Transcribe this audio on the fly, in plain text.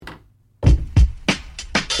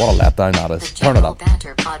What a letdown that is. Turn it up.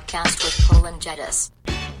 Banter podcast with Paul and Jedis.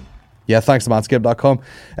 Yeah, thanks to manscaped.com.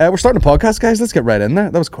 We're starting a podcast, guys. Let's get right in there.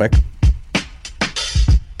 That was quick.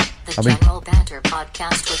 The General Banter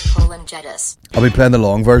podcast with Paul and Jedis. I'll be playing the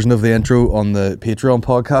long version of the intro on the Patreon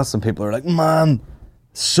podcast, and people are like, man,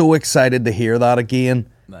 so excited to hear that again.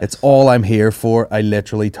 Nice. It's all I'm here for. I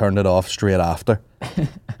literally turned it off straight after.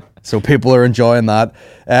 So people are enjoying that.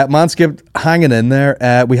 Manscaped hanging in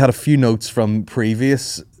there. We had a few notes from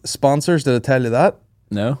previous sponsors. Did I tell you that?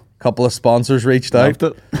 No. A couple of sponsors reached out.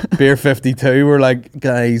 Loved it. Beer 52 were like,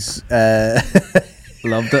 guys.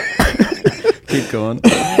 Loved it. Keep going.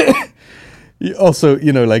 Also,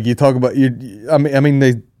 you know, like you talk about, I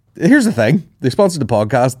mean, here's the thing. They sponsored the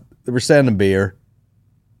podcast. They were sending beer.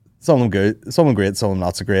 Some of them good, some of them great, some of them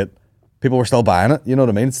not so great. People were still buying it. You know what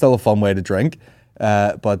I mean? It's still a fun way to drink.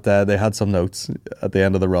 But they had some notes at the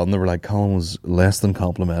end of the run. They were like, Colin was less than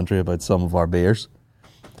complimentary about some of our beers.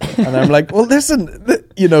 And I'm like, well, listen,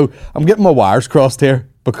 you know, I'm getting my wires crossed here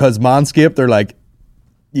because Manscaped, they're like,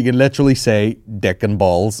 you can literally say dick and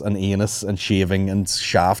balls and anus and shaving and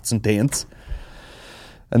shafts and taints.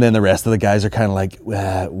 And then the rest of the guys are kind of like,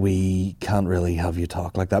 we can't really have you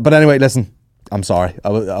talk like that. But anyway, listen, I'm sorry. I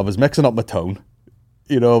was mixing up my tone.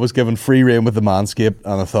 You know, I was given free rein with the Manscaped,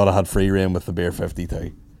 and I thought I had free rein with the Beer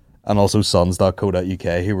 52. And also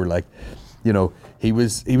sons.co.uk, who were like, you know, he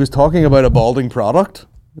was talking about a balding product.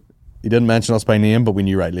 He didn't mention us by name, but we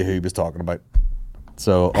knew rightly who he was talking about.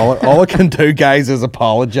 So all I can do, guys, is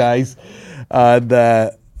apologise. And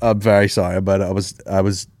I'm very sorry about it.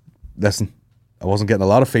 Listen, I wasn't getting a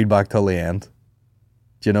lot of feedback till the end.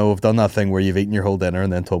 Do you know, I've done that thing where you've eaten your whole dinner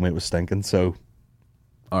and then told me it was stinking, so...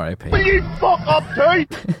 R.I.P. Will you fuck up, too?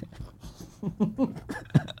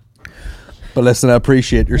 But listen, I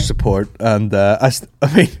appreciate your support, and I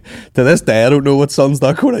mean, to this day, I don't know what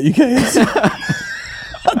sons.co.uk is.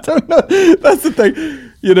 I don't know. That's the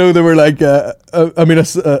thing. You know, they were like, I mean,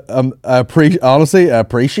 honestly, I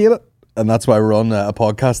appreciate it, and that's why we're on a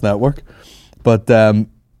podcast network. But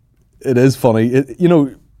it is funny. You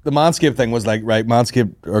know, the Manscaped thing was like, right,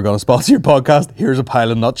 Manscaped are going to sponsor your podcast. Here's a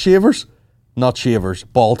pile of nut shavers,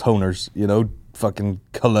 ball toners, you know, fucking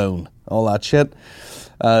cologne, all that shit.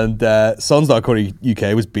 And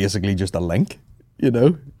sons.co.uk was basically just a link, you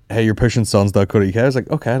know. Hey, you're pushing sons.co.uk. I was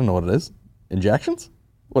like, okay, I don't know what it is. Injections?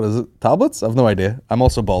 What is it? Tablets? I've no idea. I'm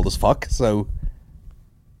also bald as fuck, so,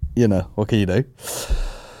 you know, what can you do?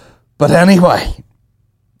 But anyway,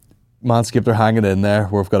 Manscaped are hanging in there.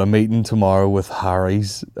 We've got a meeting tomorrow with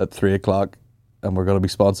Harry's at 3 o'clock, and we're going to be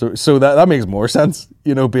sponsored. So that makes more sense,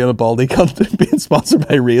 you know, being a baldy cunt, being sponsored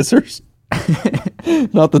by racers.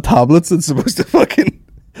 Not the tablets that's supposed to fucking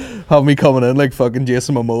have me coming in like fucking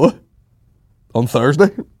Jason Momoa on Thursday.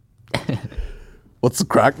 What's the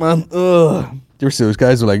crack, man? Ugh. Do you ever see those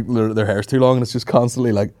guys who like their hair's too long and it's just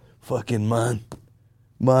constantly like, fucking man.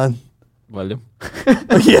 William.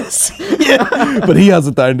 Yes. Yeah. But he has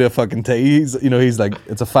it down to a fucking T. He's like,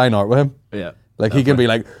 it's a fine art with him. Yeah. Like he can be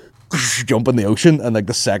like, jump in the ocean, and like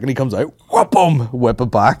the second he comes out, whip it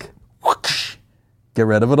back. Get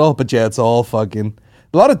rid of it all. But yeah, it's all fucking...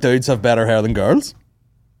 A lot of dudes have better hair than girls.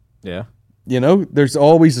 Yeah. You know, there's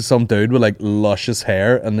always some dude with like luscious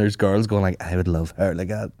hair, and there's girls going like, I would love hair like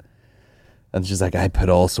that. And she's like, I put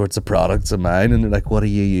all sorts of products in mine. And they're like, what do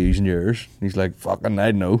you use in yours? And he's like, fucking,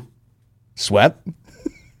 I know. Sweat.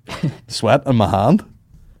 Sweat on my hand.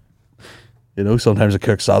 You know, sometimes I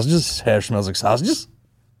cook sausages. His hair smells like sausages.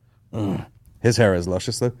 His hair is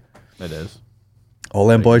luscious though. It is. All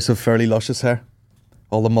them boys have fairly luscious hair.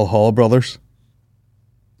 All the Mulhall brothers.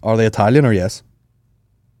 Are they Italian or yes?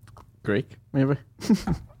 Greek, maybe.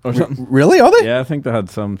 Or something. Really? Are they? Yeah, I think they had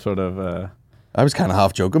some sort of... I was kind of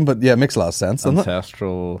half joking, but yeah, it makes a lot of sense, doesn't it?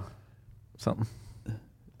 Ancestral something.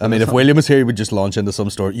 I mean, if William was here, he would just launch into some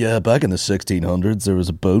story. Yeah, back in the 1600s, there was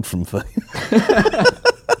a boat from...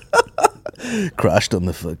 crashed on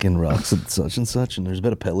the fucking rocks and such, and there's a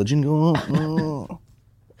bit of pillaging going on. Oh.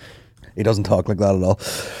 He doesn't talk like that at all.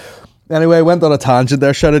 Anyway, went on a tangent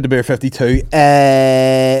there. Shout out to Beer 52.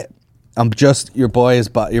 Your boy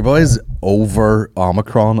is over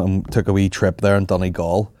Omicron and took a wee trip there in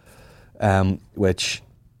Donegal, which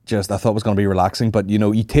just I thought was going to be relaxing. But you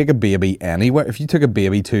know, you take a baby anywhere. If you took a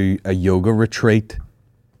baby to a yoga retreat,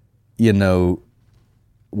 you know,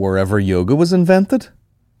 wherever yoga was invented,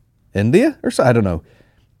 India or so, I don't know,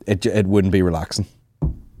 it wouldn't be relaxing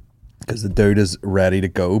because the dude is ready to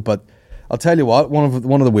go. But I'll tell you what, one of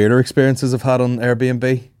the weirder experiences I've had on Airbnb,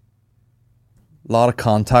 a lot of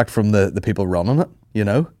contact from the people running it, you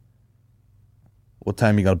know. What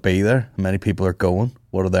time you got to be there? How many people are going?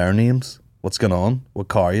 What are their names? What's going on? What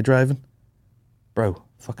car are you driving? Bro,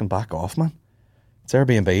 Fucking back off, man. It's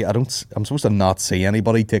Airbnb. I'm supposed to not see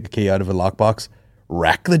anybody take a key out of a lockbox,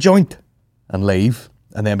 wreck the joint, and leave,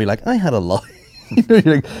 and then be like, I had a lot.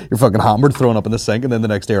 You're fucking hammered, thrown up in the sink, and then the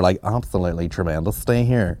next day you're like, absolutely tremendous. Stay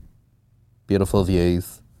here. Beautiful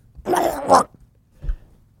views.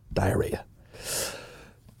 Diarrhea.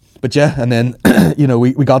 But yeah, and then,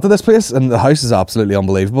 we got to this place, and the house is absolutely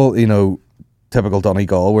unbelievable. Typical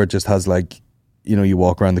Donegal, where it just has like, you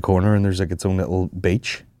walk around the corner and there's like its own little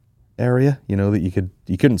beach area, that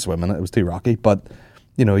you couldn't swim in it. It was too rocky, but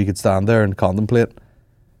you could stand there and contemplate.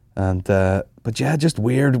 And but yeah, just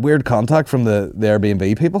weird contact from the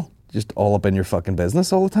Airbnb people, just all up in your fucking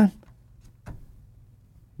business all the time.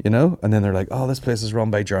 And then they're like, oh, this place is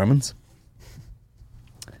run by Germans.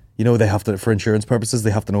 They have to, for insurance purposes,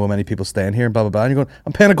 they have to know how many people staying here and blah, blah, blah. And you're going,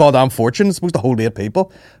 I'm paying a goddamn fortune. It's supposed to hold 8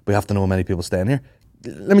 people. We have to know how many people staying here.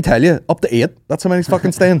 Let me tell you, up to 8. That's how many's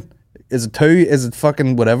fucking staying. Is it 2? Is it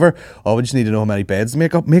fucking whatever? Oh, we just need to know how many beds to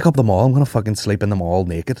make up. Make up them all. I'm going to fucking sleep in them all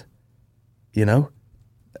naked.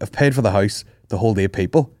 I've paid for the house to hold 8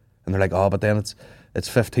 people. And they're like, oh, but then it's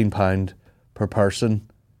 £15 per person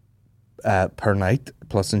per night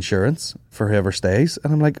plus insurance for whoever stays.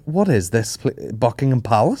 And I'm like, what is this? Buckingham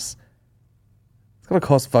Palace? It's going to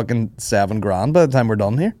cost fucking $7,000 by the time we're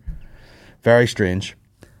done here. Very strange.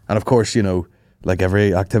 And of course, like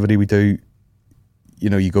every activity we do,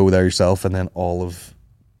 you go there yourself, and then all of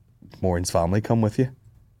Maureen's family come with you,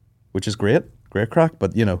 which is great crack.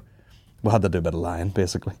 But we had to do a bit of lying,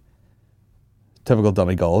 basically. Typical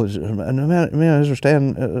Donegal. We're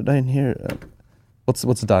staying down here. What's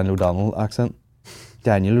the Daniel O'Donnell accent?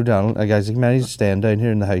 Daniel O'Donnell. Guys, Mary's staying down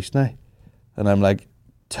here in the house now, and I'm like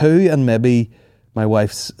 2, and maybe my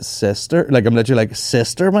wife's sister. Like I'm literally like,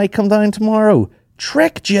 sister might come down tomorrow.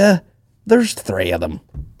 Tricked you. There's 3 of them.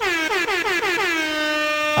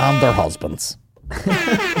 And their husbands. And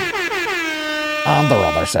their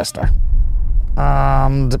other sister.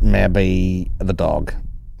 And maybe the dog.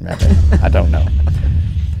 Maybe. I don't know.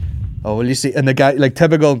 Oh, well, you see, and the guy, like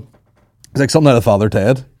typical, it's like something out of Father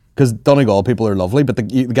Ted. Because Donegal people are lovely, but the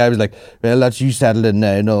guy was like, well, that's you settled in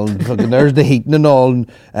now and all. Fucking, there's the heating and all.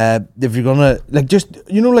 And, if you're going to, like, just,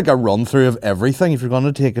 like a run through of everything. If you're going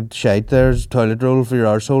to take a shite, there's toilet roll for your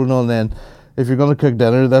arsehole and all. And then if you're going to cook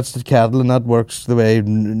dinner, that's the kettle, and that works the way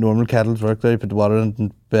normal kettles work there. You put the water in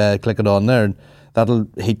and click it on there, and that'll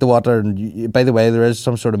heat the water. And by the way, there is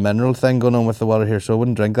some sort of mineral thing going on with the water here, so I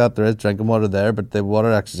wouldn't drink that. There is drinking water there, but the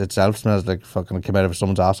water actually itself smells like fucking came out of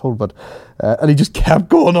someone's asshole. But and he just kept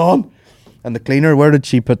going on. And the cleaner, where did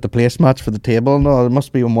she put the placemats for the table? No, it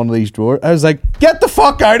must be in one of these drawers. I was like, get the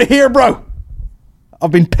fuck out of here, bro.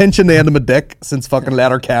 I've been pinching the end of my dick since fucking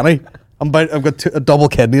Letterkenny. I've got a double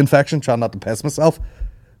kidney infection, trying not to piss myself.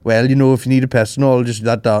 Well, if you need a piss and all, just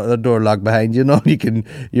that door locked behind you, you can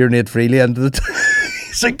urinate freely into the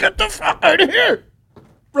He's like, get the fuck out of here,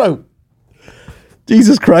 bro.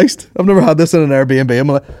 Jesus Christ. I've never had this in an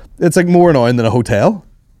Airbnb. It's like more annoying than a hotel.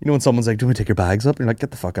 When someone's like, do you want to take your bags up? You're like,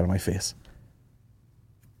 get the fuck out of my face.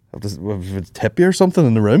 I'll just tip you or something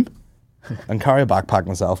in the room and carry a backpack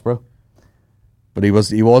myself, bro. But he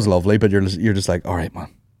was lovely, but you're just like, all right,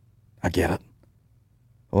 man, I get it.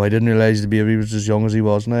 Oh, I didn't realise he was as young as he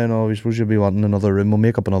was now. No, we suppose you'll be wanting another room. We'll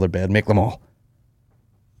make up another bed. Make them all.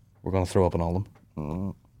 We're going to throw up on all of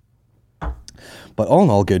them. But all in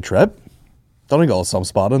all, good trip. Donegal's some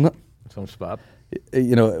spot, isn't it? Some spot.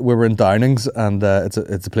 We were in Downings, and it's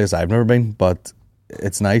a place I've never been, but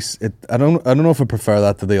it's nice. I don't know if I prefer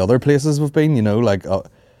that to the other places we've been. Like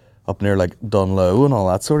up near like Dunlow and all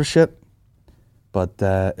that sort of shit. But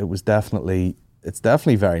it's definitely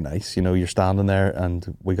very nice. You're standing there,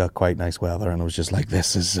 and we got quite nice weather, and it was just like,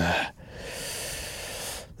 this is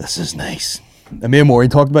nice. And me and Maureen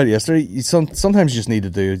talked about it yesterday. Sometimes you just need to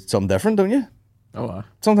do something different, don't you? Oh,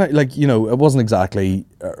 sometimes, like, it wasn't exactly,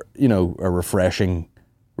 a refreshing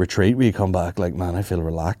retreat where you come back like, man, I feel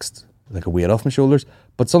relaxed, like a weight off my shoulders.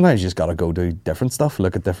 But sometimes you just got to go do different stuff,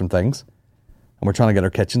 look at different things. And we're trying to get our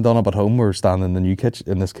kitchen done up at home. We're standing in the new kitchen,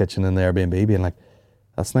 in this kitchen in the Airbnb, being like,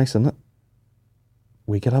 that's nice, isn't it?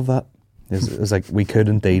 We could have that. It's like, we could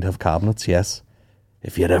indeed have cabinets, yes.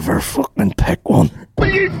 If you'd ever fucking pick one. Will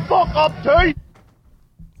you fuck up too?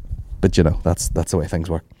 But that's the way things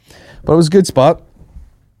work. But it was a good spot.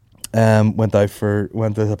 Went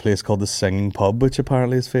to a place called the Singing Pub, which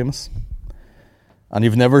apparently is famous. And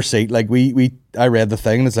you've never seen, like, I read the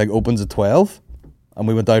thing, and it's like opens at 12, and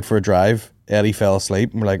we went out for a drive. Eddie fell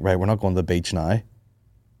asleep, and we're like, right, we're not going to the beach now.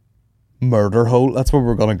 Murder Hole, that's where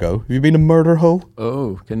we're going to go. Have you been to Murder Hole?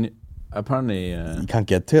 Oh, can you? Apparently, you can't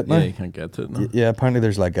get to it now. Yeah, you can't get to it now. Yeah, apparently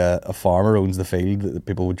there's like a farmer owns the field that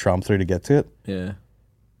people would tramp through to get to it. Yeah.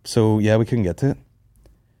 So yeah, we couldn't get to it.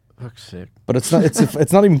 Fuck's sake. But it's not.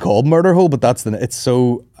 It's not even called Murder Hole. But it's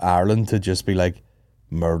so Ireland to just be like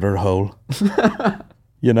Murder Hole,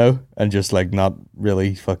 you know, and just like not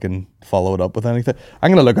really fucking follow it up with anything.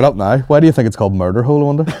 I'm gonna look it up now. Why do you think it's called Murder Hole? I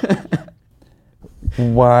wonder.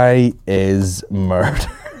 Why is murder?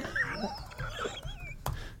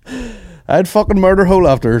 I had fucking Murder Hole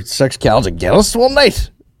after 6 cans of Guinness one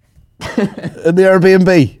night in the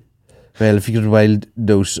Airbnb. Well, if you get a wild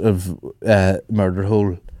dose of Murder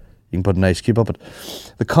Hole, you can put an ice cube up it.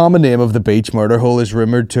 The common name of the beach, Murder Hole, is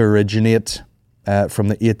rumoured to originate from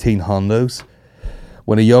the 1800s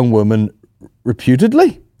when a young woman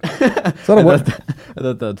reputedly... Is that a word? I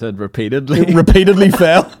thought that said repeatedly. Repeatedly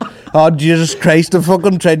fell. Oh, Jesus Christ, I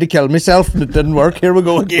fucking tried to kill myself and it didn't work. Here we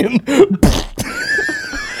go again.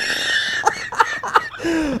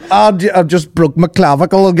 I've just broke my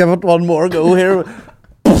clavicle. I'll give it one more go here.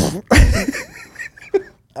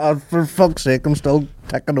 For fuck's sake, I'm still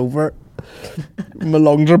ticking over. My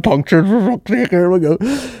lungs are punctured, for fuck's sake. Here we go.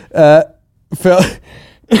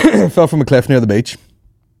 Fell from a cliff near the beach.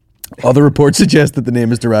 Other reports suggest that the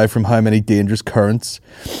name is derived from how many dangerous currents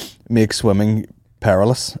make swimming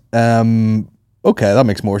perilous. Okay, that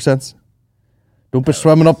makes more sense. Don't be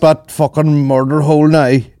swimming up that fucking Murder Hole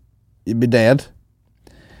now. You'd be dead.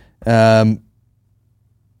 I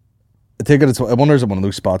take it. I wonder is it one of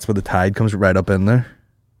those spots where the tide comes right up in there?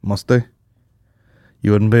 Must do.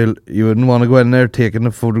 You wouldn't want to go in there taking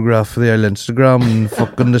a photograph for the old Instagram and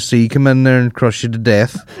fucking the sea come in there and crush you to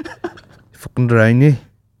death. Fucking drown you.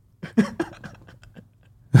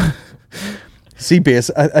 See,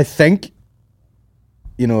 base. I think,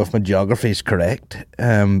 you know, if my geography is correct,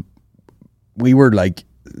 we were like,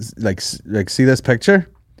 see this picture.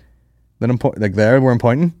 Then I'm like there where I'm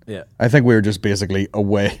pointing. Yeah. I think we were just basically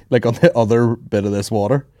away, like on the other bit of this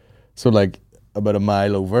water. So like about a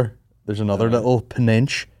mile over, there's another little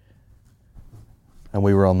peninsula, and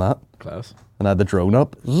we were on that. Class. And I had the drone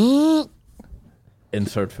up.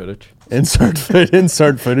 Insert footage. Insert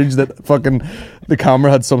footage that fucking the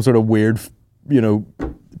camera had some sort of weird, you know,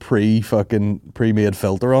 pre-made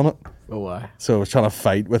filter on it. Oh, why? So I was trying to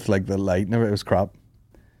fight with like the light and everything. It was crap.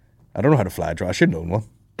 I don't know how to fly a drone. I should have known one.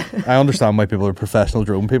 I understand why people are professional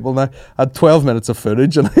drone people now. I had 12 minutes of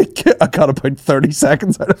footage and I got about 30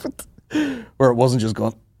 seconds out of it where it wasn't just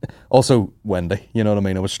gone. Also windy, you know what I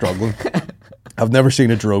mean? I was struggling. I've never seen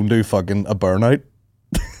a drone do fucking a burnout.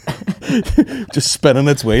 Just spinning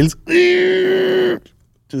its wheels.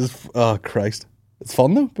 Just, oh Christ. It's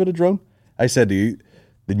fun though, bit of drone. I said to you,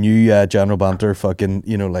 the new General Banter fucking,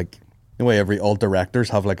 you know, like the way all directors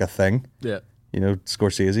have like a thing. Yeah. You know,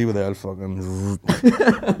 Scorsese with the old fucking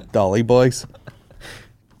Dolly boys.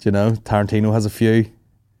 Do you know, Tarantino has a few.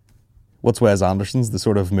 What's Wes Anderson's? The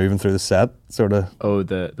sort of moving through the set, sort of. Oh,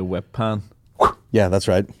 the whip pan. Yeah, that's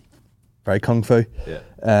right. Very kung fu.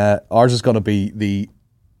 Yeah. Ours is going to be the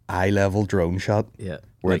eye-level drone shot. Yeah.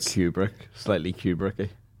 Where Like Kubrick. Slightly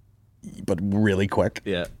Kubrick-y. But really quick.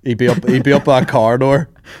 Yeah. He'd be up that corridor.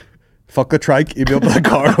 Fuck the trike. He'd be up that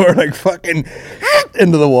corridor like fucking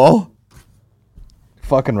into the wall.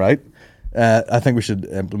 Fucking right. I think we should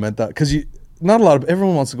implement that because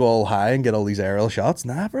everyone wants to go all high and get all these aerial shots.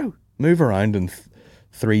 Nah, bro, move around in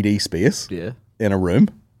 3D space. Yeah. In a room.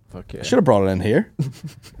 Fuck yeah. I should have brought it in here.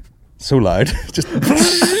 So loud. Just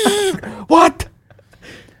what?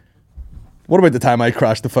 What about the time I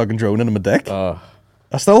crashed the fucking drone into my dick?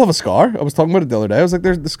 I still have a scar. I was talking about it the other day. I was like,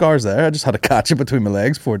 "There's the scar's there." I just had to catch it between my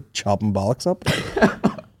legs before chopping bollocks up.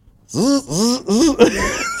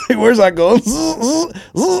 Where's that going?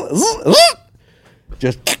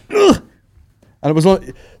 Just, and it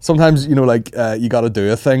was sometimes, you know, like you got to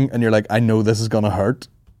do a thing and you're like, I know this is gonna hurt,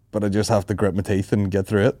 but I just have to grit my teeth and get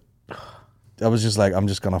through it. I was just like, I'm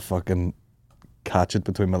just gonna fucking catch it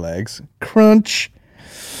between my legs, crunch.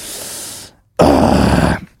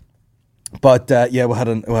 But yeah, we had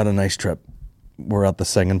a nice trip. We're at the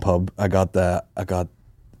singing pub. I got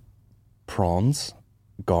prawns,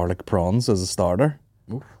 garlic prawns as a starter.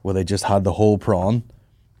 Oof. Where they just had the whole prawn.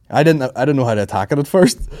 I didn't know how to attack it at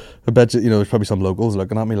first. I bet you know there's probably some locals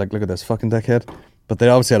looking at me like, look at this fucking dickhead. But they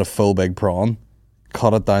obviously had a full big prawn,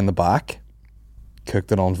 cut it down the back,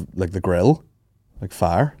 cooked it on like the grill, like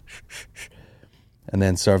fire, and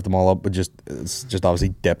then served them all up with just obviously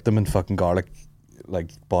dipped them in fucking garlic, like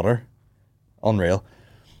butter. Unreal.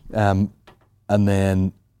 And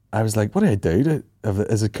then I was like, what do I do?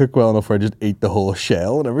 Is it cooked well enough where I just eat the whole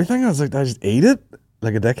shell and everything? I was like, I just ate it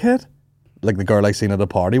like a dickhead. Like the girl I seen at a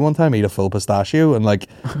party one time eat a full pistachio and like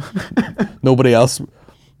nobody else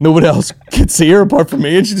could see her apart from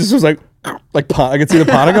me, and she just was like I could see the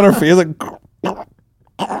panic on her face, like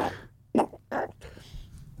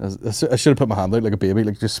I should have put my hand out like a baby,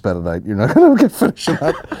 like just spit it out. You're not going to get finishing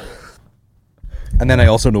that. And then I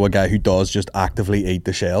also know a guy who does just actively eat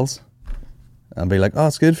the shells and be like, oh,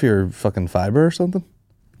 it's good for your fucking fibre or something.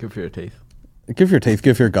 Good for your teeth. Good for your teeth,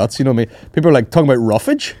 good for your guts, you know what I mean? People are like talking about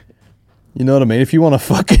roughage. You know what I mean? If you want to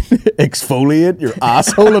fucking exfoliate your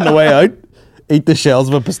asshole on the way out, eat the shells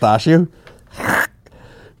of a pistachio.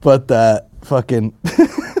 But fucking...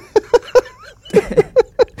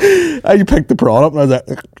 I picked the prawn up and I was like,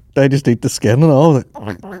 I just eat the skin and all.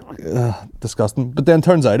 Like, disgusting. But then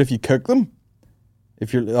turns out if you cook them,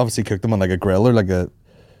 if you obviously cook them on like a grill or like a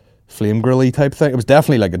flame grilly type thing, it was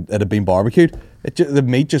definitely like it had been barbecued. The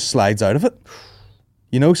meat just slides out of it.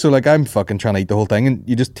 You know, so like I'm fucking trying to eat the whole thing and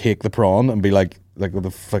you just take the prawn and be like with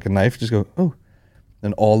a fucking knife, just go, oh.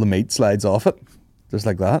 And all the meat slides off it. Just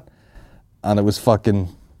like that. And it was fucking,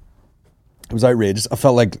 it was outrageous. I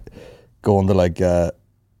felt like going to like, you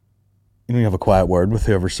know, you have a quiet word with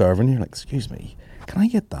whoever's serving. You're like, excuse me, can I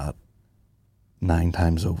get that 9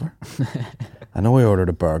 times over? I know I ordered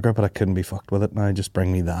a burger, but I couldn't be fucked with it. Now just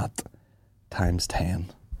bring me that times 10.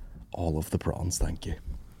 All of the prawns, thank you.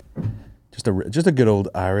 Just a good old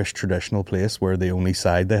Irish traditional place where the only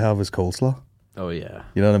side they have is coleslaw. Oh, yeah.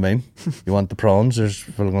 You know what I mean? You want the prawns, there's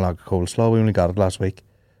filling like coleslaw. We only got it last week.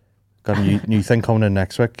 Got a new thing coming in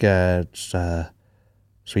next week. It's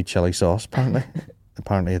sweet chili sauce, apparently.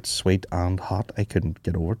 Apparently it's sweet and hot. I couldn't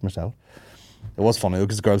get over it myself. It was funny though,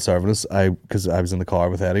 because the girl serving us, because I was in the car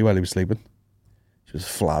with Eddie while he was sleeping. She was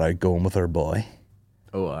flat out going with her boy.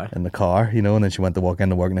 Oh, aye. In the car, you know, and then she went to walk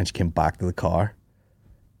into work and then she came back to the car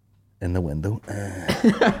in the window.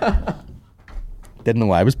 Didn't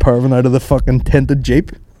know I was perving out of the fucking tinted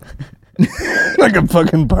Jeep. Like a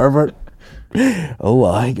fucking pervert. Oh,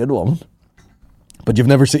 aye, good woman. But you've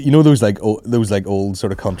never seen, you know, those old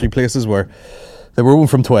sort of country places where they were open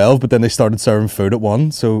from 12, but then they started serving food at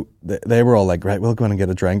 1. So they were all like, right, we'll go in and get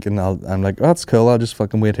a drink. And I'm like, oh, that's cool. I'll just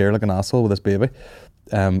fucking wait here like an asshole with this baby.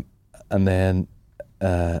 And then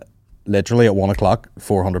literally at 1 o'clock,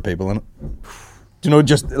 400 people in it. Do you know,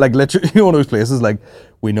 just like literally, you know, one of those places, like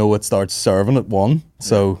we know it starts serving at 1.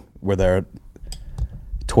 So we're there at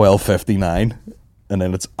 12:59. And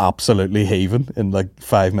then it's absolutely heaving in like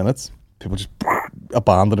 5 minutes. People just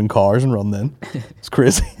abandoning cars and run in. It's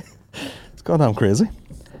crazy. It's goddamn crazy.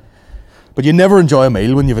 But you never enjoy a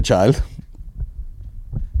meal when you have a child.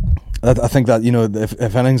 I think that, you know, if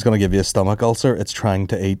anything's going to give you a stomach ulcer, it's trying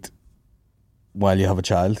to eat while you have a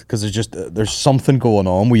child. Because there's something going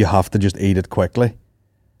on where you have to just eat it quickly.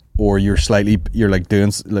 Or you're holding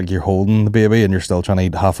the baby and you're still trying to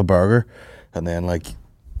eat half a burger. And then like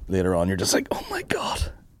later on you're just like, oh my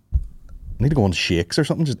God. I need to go on shakes or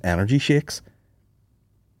something, just energy shakes.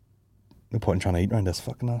 No point in trying to eat around this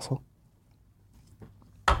fucking asshole.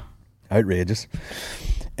 Outrageous.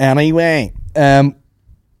 Anyway, we'll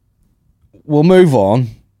move on.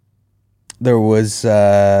 There was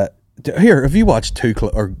here. Have you watched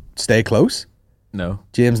Stay Close? No.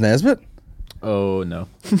 James Nesbitt. Oh no.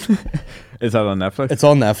 Is that on Netflix? It's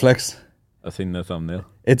on Netflix. I've seen the thumbnail.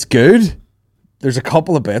 It's good. There's a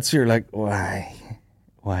couple of bits you're like, why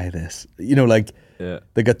this? You know, like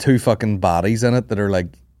they got 2 fucking bodies in it that are like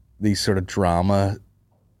these sort of drama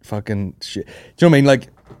fucking shit. Do you know what I mean? Like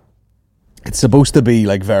it's supposed to be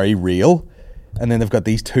like very real, and then they've got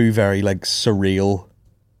these 2 very like surreal,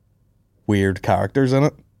 weird characters in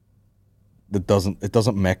it. It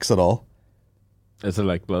doesn't mix at all. Is it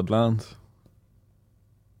like Bloodlands?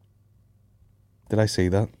 Did I see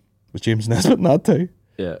that? Was James Nesbitt in that too?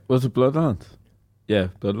 Yeah. Was it Bloodlands? Yeah,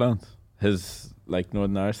 Bloodlands. His like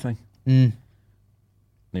Northern Irish thing. Mm.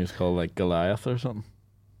 He was called like Goliath or something.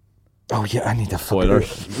 Oh yeah, I need to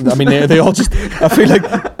spoilers. I mean, they all just. I feel like,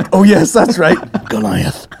 oh yes, that's right,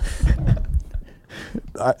 Goliath.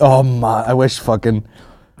 Oh man, I wish fucking.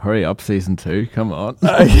 Hurry up, season 2! Come on.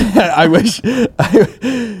 I wish.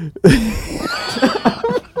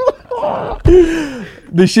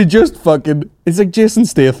 They should just fucking. It's like Jason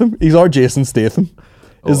Statham. He's our Jason Statham.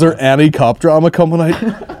 Is there any cop drama coming out?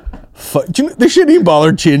 Do you know, they shouldn't even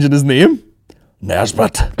bother changing his name.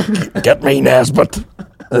 Nesbitt, get me Nesbitt.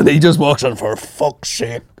 And he just walks in, for fuck's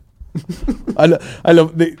sake. I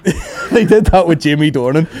love they did that with Jamie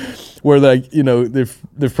Dornan, where like, you know,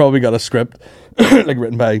 they've probably got a script like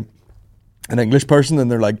written by an English person, and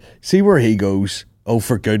they're like, see where he goes, oh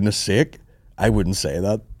for goodness sake, I wouldn't say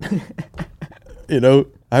that. You know,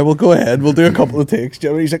 I will go ahead, we'll do a couple of takes.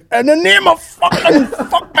 He's like, in the name of fucking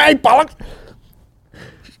fuck my bollocks,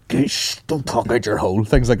 don't talk out your hole,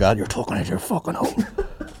 things like that. You're talking out your fucking hole.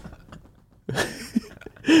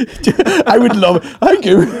 I would love it. I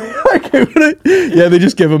give it. Yeah, they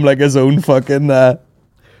just give him like his own fucking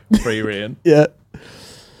Free reign. Yeah.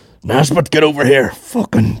 Nesbitt, get over here.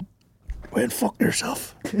 Fucking go and fuck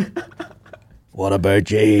yourself. What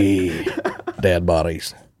about ye? Dead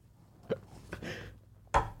bodies.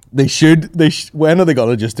 They should. When are they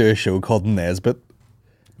gonna just do a show called Nesbitt?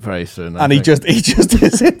 Very soon. And he just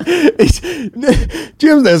is it.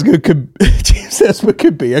 James Nesbitt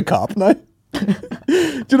could be a cop now. Do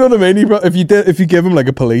you know what I mean? If you give him like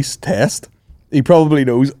a police test, he probably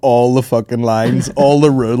knows all the fucking lines, all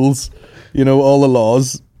the rules, all the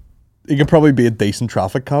laws. He could probably be a decent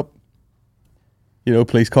traffic cop.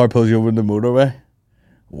 Police car pulls you over in the motorway.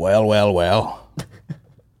 Well.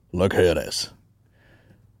 Look who it is.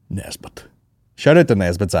 Nesbitt. Shout out to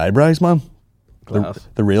Nesbitt'S Eyebrows, man.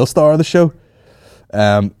 The real star of the show.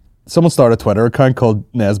 Someone started a Twitter account called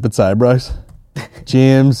Nesbitt'S Eyebrows.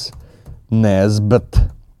 James Nesbitt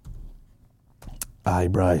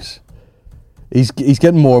Eyebrows. He's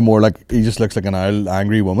getting more and more like he just looks like an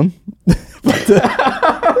angry woman. He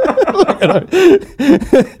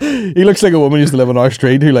looks like a woman who used to live on our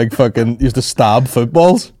street who like fucking used to stab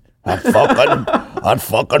footballs. That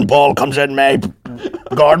fucking ball comes in my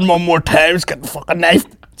garden one more time, it's getting fucking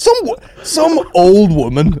knifed. Some old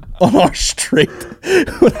woman on our street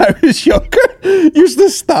when I was younger used to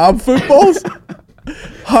stab footballs.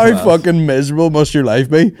 How fucking miserable must your life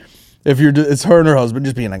be? If it's her and her husband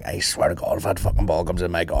just being like, I swear to God, if that fucking ball comes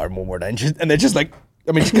in my garden one more time, and they're just like,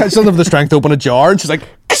 she doesn't have the strength to open a jar, and she's like,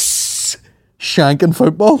 shanking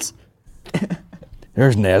footballs.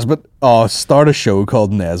 There's Nesbitt. Oh, start a show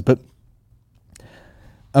called Nesbitt.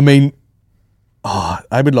 I mean,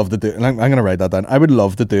 I would love to do. I'm going to write that down. I would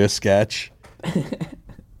love to do a sketch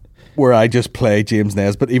where I just play James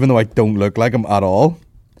Nesbitt, even though I don't look like him at all.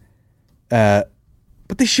 But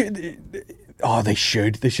they should. Oh, they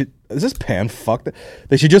should. They should. Is this pen fucked?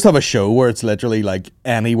 They should just have a show where it's literally like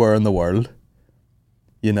anywhere in the world.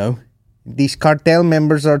 These cartel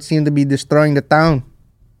members seem to be destroying the town.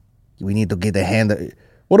 We need to get a hand.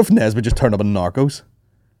 What if Nesbitt just turned up in Narcos?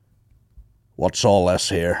 What's all this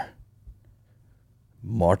here?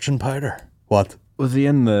 Marching powder. What? Was he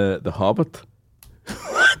in the Hobbit?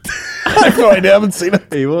 What? I have no idea. I haven't seen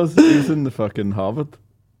it. He was in the fucking Hobbit.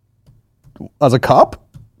 As a cop?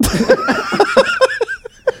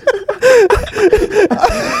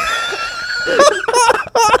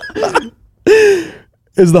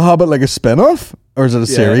 Is the Hobbit like a spin-off? Or is it a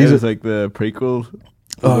series? It's like the prequel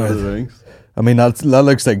of Lord of the Rings. I mean, that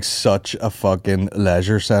looks like such a fucking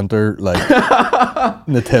leisure centre, like,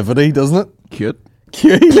 nativity, doesn't it? Cute.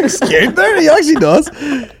 He looks cute there. He actually does.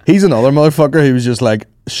 He's another motherfucker who was just like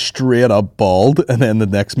straight up bald, and then the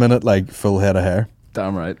next minute, like, full head of hair.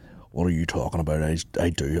 Damn right. What are you talking about? I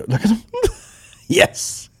do. Look at him.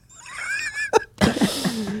 Yes.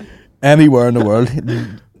 Anywhere in the world.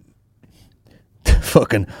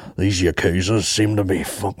 Fucking, these Yakuzas seem to be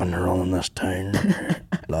fucking running this town.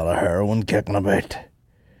 A lot of heroin kicking about.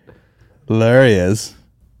 There he is.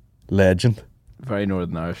 Legend. Very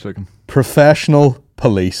Northern Irish looking. Professional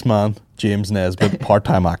policeman, James Nesbitt,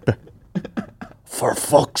 part-time actor. For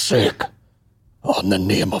fuck's sake. On the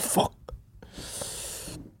name of fuck.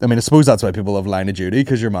 I mean, I suppose that's why people have Line of Duty,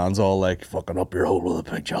 because your man's all like, fucking up your hole with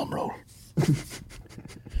a big jam roll.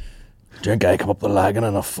 Drink, I come up the lagoon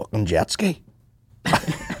in a fucking jet ski.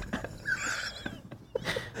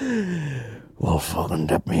 Well, fucking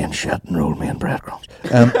dip me in shit and roll me in breadcrumbs.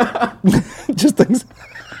 Just things.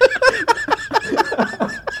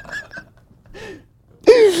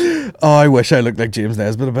 Oh, I wish I looked like James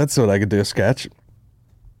Nesbitt a bit so that I could do a sketch.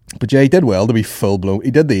 But yeah, he did well to be full blown.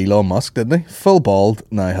 He did the Elon Musk, didn't he? Full bald,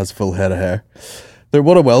 now has full head of hair.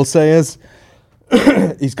 What I will say is,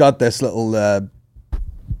 he's got this little,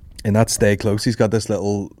 in that Stay Close, he's got this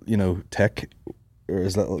little, tick, or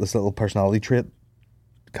this little personality trait,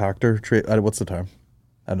 character trait. What's the term?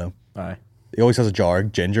 I don't know. Aye. He always has a jar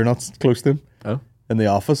of ginger nuts close to him. Oh. In the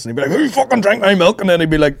office, and he'd be like, "Who fucking drank my milk?" And then he'd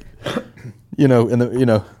be like,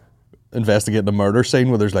 investigating a murder scene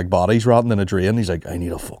where there's like bodies rotting in a drain. He's like, "I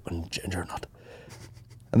need a fucking ginger nut,"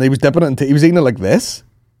 and he was dipping it into. He was eating it like this.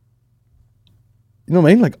 You know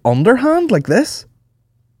what I mean? Like underhand, like this.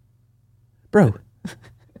 Bro,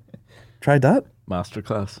 tried that?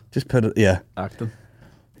 Masterclass. Just put it, yeah. Acting.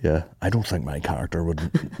 Yeah, I don't think my character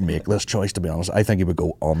would make this choice, to be honest. I think he would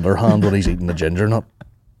go underhand when he's eating the ginger nut.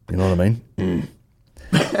 You know what I mean?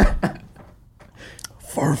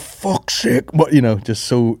 For fuck's sake. But, just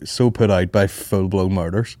so put out by full-blown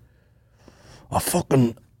murders. I've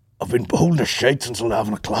been holding the shite since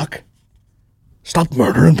 11 o'clock. Stop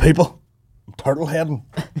murdering people. I'm turtle heading.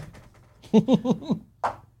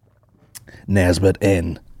 Nesbitt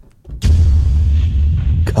in.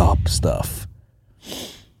 Cop stuff.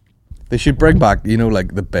 They should bring back,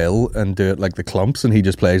 like the bill and do it like the Clumps, and he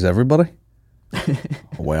just plays everybody.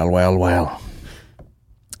 Well.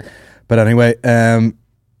 But anyway,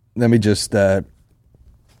 let me just oh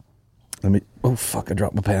fuck! I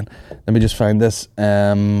dropped my pen. Let me just find this.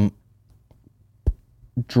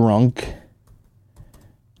 Drunk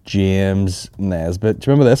James Nesbitt.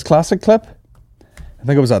 Do you remember this classic clip? I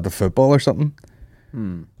think it was at the football or something.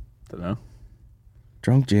 Don't know.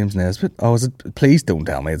 Drunk James Nesbitt. Oh, is it? Please don't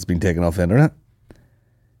tell me it's been taken off the internet.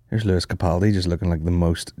 Here's Lewis Capaldi just looking like the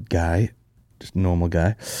most guy. Just normal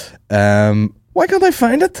guy. Why can't I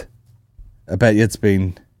find it? I bet you it's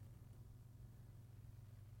been...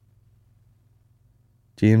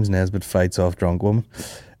 James Nesbitt fights off drunk woman.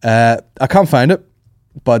 I can't find it,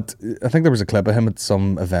 but I think there was a clip of him at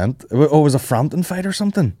some event. Oh, it was a Frampton fight or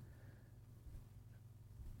something.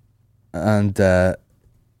 And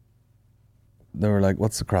they were like,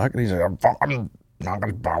 what's the crack? And he's like, I'm fucking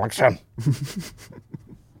knocking bollocks in.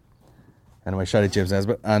 Anyway, shout out James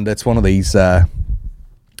Nesbitt. And it's one of these, girl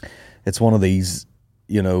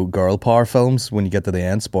power films. When you get to the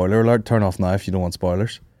end, spoiler alert, turn off now if you don't want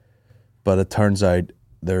spoilers. But it turns out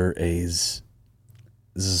this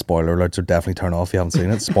is a spoiler alert, so definitely turn off if you haven't seen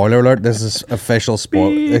it. Spoiler alert, this is official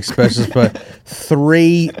spoiler.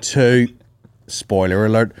 3, 2, spoiler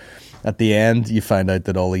alert. At the end, you find out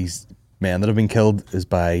that all these men that have been killed is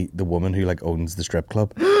by the woman who owns the strip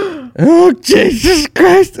club. Oh, Jesus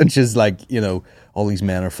Christ! And she's like, all these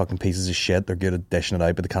men are fucking pieces of shit. They're good at dishing it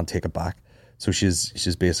out, but they can't take it back. So she's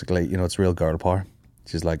basically, it's real girl power.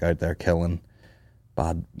 She's out there killing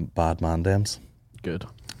bad man dems. Good.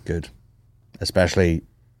 Especially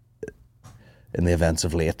in the events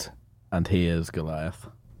of late. And he is Goliath.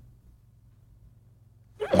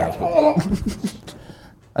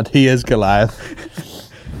 And he is Goliath.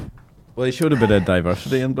 Well, he showed a bit of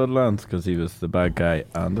diversity in Bloodlands because he was the bad guy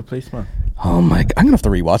and the policeman. Oh my... I'm going to have to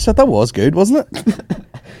rewatch that. That was good, wasn't it?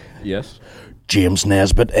 Yes. James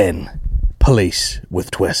Nesbitt in Police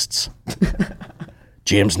with Twists.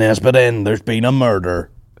 James Nesbitt in There's been a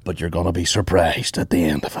murder, but you're going to be surprised at the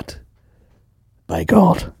end of it. By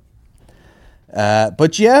God.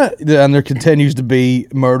 But yeah, and there continues to be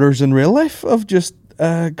murders in real life of just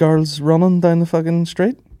girls running down the fucking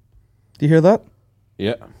street. Do you hear that?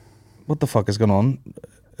 Yeah. What the fuck is going on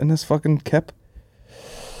in this fucking kip?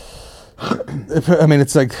 I mean,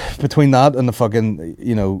 it's between that and the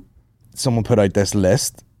fucking, someone put out this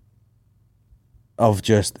list of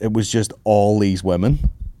it was just all these women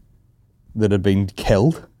that had been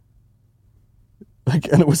killed.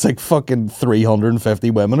 And it was fucking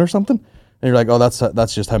 350 women or something. And you're like, oh,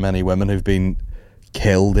 that's just how many women who've been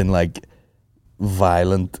killed in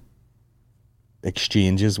violent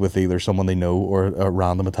exchanges with either someone they know or a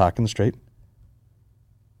random attack in the street.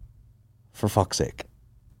 For fuck's sake.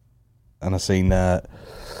 And I seen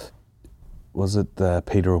was it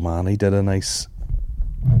Peter O'Mahony did a nice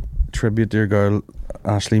tribute to your girl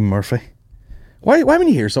Ashley Murphy. Why when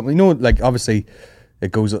you hear something, obviously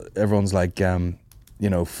it goes, everyone's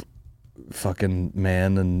fucking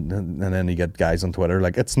men, and then you get guys on Twitter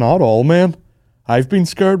it's not all men. I've been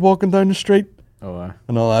scared walking down the street. Oh, wow.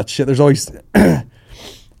 And all that shit. There's always...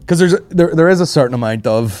 Because there is a certain amount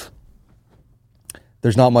of...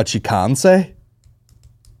 There's not much you can say.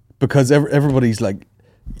 Because everybody's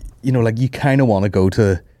you kind of want to go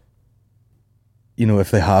to... if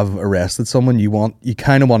they have arrested someone, you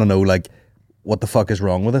kind of want to know, what the fuck is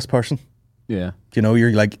wrong with this person? Yeah.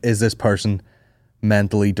 You're is this person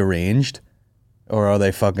mentally deranged? Or are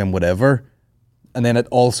they fucking whatever? And then it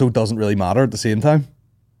also doesn't really matter at the same time.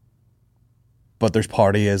 But there's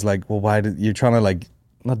party is well, why did you're trying to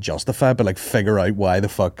not justify, but figure out why the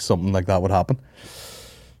fuck something like that would happen.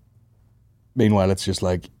 Meanwhile, it's just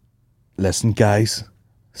listen, guys,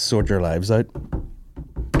 sort your lives out.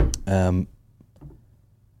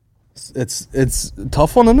 It's a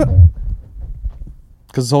tough one, isn't it?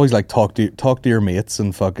 Because it's always talk to your mates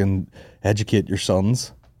and fucking educate your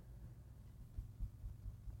sons.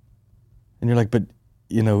 And you're but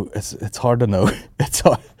it's hard to know.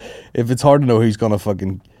 If it's hard to know who's gonna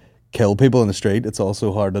fucking kill people in the street, it's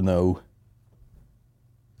also hard to know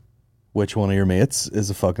which one of your mates is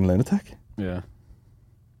a fucking lunatic. Yeah.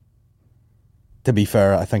 To be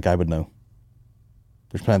fair, I think I would know.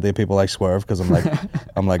 There's plenty of people I swerve because I'm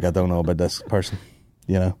I don't know about this person,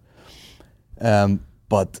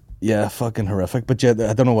 But yeah, fucking horrific. But yeah,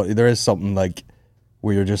 I don't know what. There is something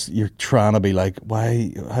where you're trying to be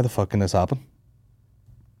why? How the fuck can this happen?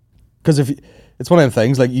 Because it's one of them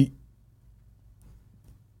things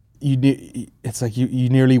it's you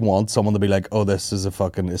nearly want someone to be oh, this is a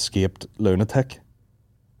fucking escaped lunatic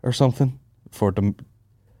or something for it to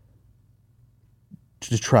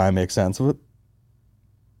to try and make sense of it.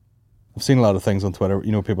 I've seen a lot of things on Twitter.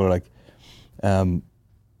 You know, people are like,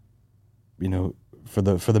 you know, for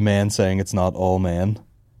the men saying it's not all men.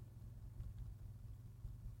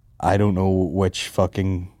 I don't know which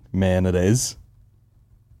fucking man it is.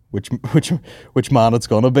 Which man it's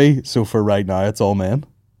gonna be. So for right now, it's all men.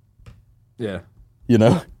 Yeah. You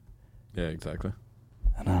know. Yeah, exactly.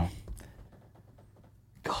 I know.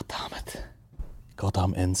 God damn it.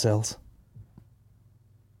 Goddamn incels.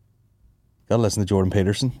 Gotta listen to Jordan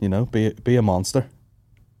Peterson, you know, be a monster.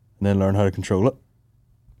 And then learn how to control it.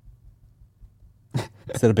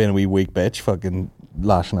 Instead of being a wee weak bitch, fucking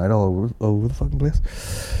lashing out all over the fucking place.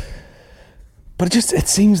 But it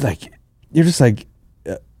seems like, you're just like,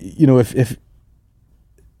 you know, if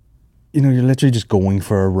you know, you're literally just going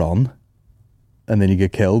for a run and then you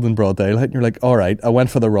get killed in broad daylight and you're like, all right, I went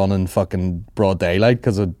for the run in fucking broad daylight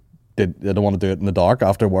because I don't want to do it in the dark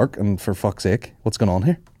after work, and for fuck's sake, what's going on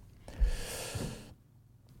here?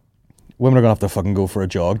 Women are going to have to fucking go for a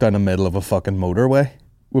jog down the middle of a fucking motorway.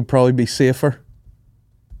 Would probably be safer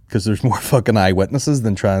because there's more fucking eyewitnesses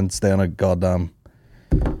than trying to stay on a goddamn...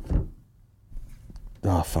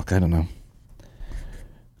 Oh, fuck, I don't know.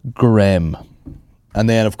 Grim. And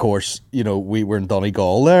then, of course, you know, we were in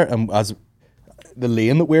Donegal there, and as the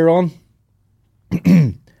lane that we're on,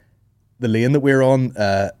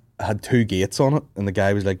 had 2 gates on it, and the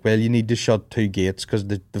guy was like, well, you need to shut 2 gates because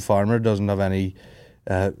the farmer doesn't have any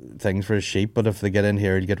things for his sheep, but if they get in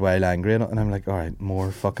here, he'd get wild angry. And I'm like, all right,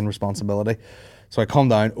 more fucking responsibility. So I come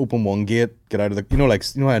down, open 1 gate, get out of the, you know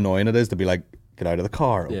how annoying it is to be like, get out of the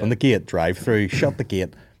car, open the gate, drive through, shut the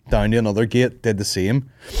gate, down to another gate, did the same.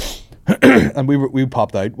 And we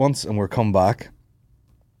popped out once, and we're come back,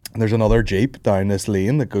 and there's another Jeep down this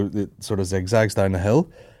lane that sort of zigzags down the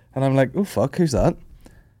hill, and I'm like, oh fuck, who's that?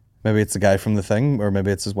 Maybe it's the guy from the thing, or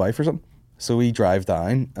maybe it's his wife or something. So we drive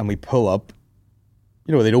down and we pull up.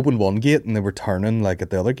 You know, they'd opened 1 gate and they were turning like at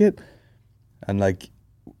the other gate. And like,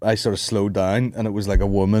 I sort of slowed down, and it was like a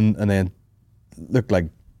woman, and then looked like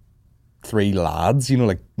 3 lads, you know,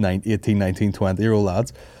 like 18, 19, 20-year-old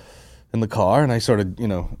lads in the car. And I sort of, you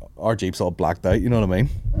know, our Jeep's all blacked out, you know what I mean?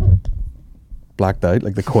 Blacked out,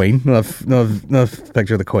 like the Queen. No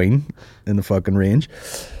picture of the Queen in the fucking range.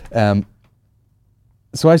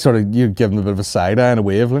 So I sort of, give them a bit of a side eye and a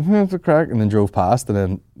wave, like, it's a crack, and then drove past, and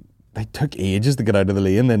then they took ages to get out of the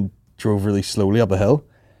lane, then drove really slowly up a hill.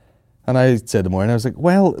 And I said to Maureen, I was like,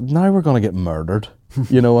 well, now we're going to get murdered.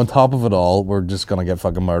 You know, on top of it all, we're just going to get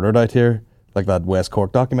fucking murdered out here. Like that West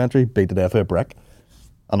Cork documentary, beat to death with a brick.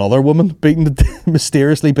 Another woman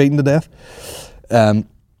mysteriously beaten to death. And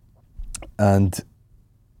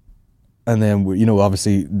then, you know,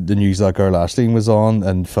 obviously the news that girl Aisling was on,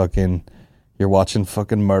 and fucking... You're watching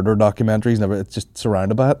fucking murder documentaries and it's just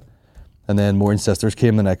surrounded by it. And then Maureen's sisters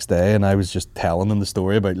came the next day, and I was just telling them the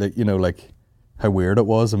story about, like, you know, like how weird it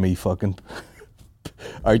was, and me fucking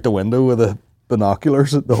out the window with the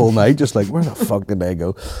binoculars the whole night, just like, where the fuck did they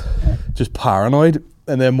go? Just paranoid.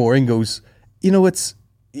 And then Maureen goes, it's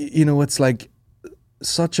like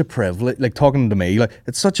such a privilege, like talking to me, like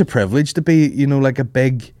it's such a privilege to be, you know, like a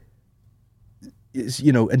big,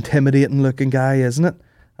 you know, intimidating looking guy, isn't it?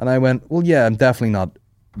 And I went, well, yeah, I'm definitely not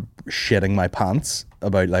shitting my pants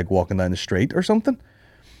about like walking down the street or something.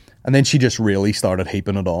 And then she just really started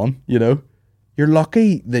heaping it on, you know. You're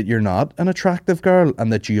lucky that you're not an attractive girl,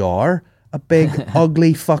 and that you are a big,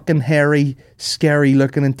 ugly, fucking hairy, scary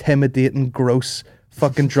looking, intimidating, gross,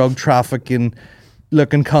 fucking drug trafficking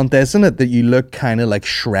looking cunt, isn't it? That you look kind of like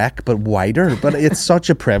Shrek, but whiter. But it's such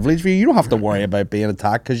a privilege for you. You don't have to worry about being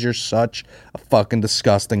attacked because you're such a fucking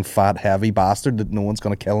disgusting, fat, heavy bastard that no one's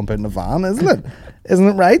going to kill and put in a van, isn't it? Isn't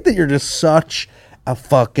it right that you're just such a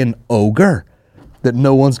fucking ogre that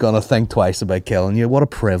no one's going to think twice about killing you? What a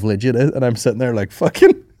privilege it is. And I'm sitting there like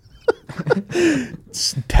fucking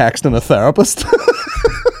texting a therapist.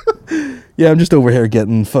 Yeah, I'm just over here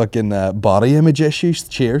getting fucking body image issues.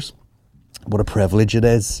 Cheers. What a privilege it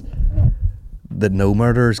is that no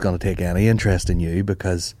murderer is going to take any interest in you,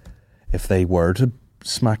 because if they were to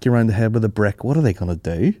smack you around the head with a brick, what are they going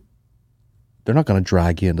to do? They're not going to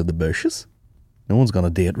drag you into the bushes. No one's going to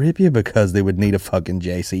date rape you, because they would need a fucking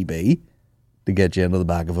JCB to get you into the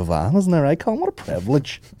back of a van. Isn't that right, Colin? What a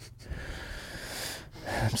privilege.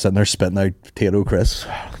 I'm sitting there spitting out potato crisps.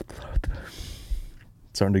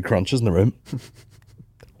 Starting to do crunches in the room.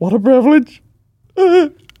 What a privilege.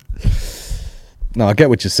 No, I get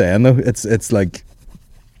what you're saying though. It's like,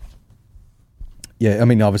 yeah, I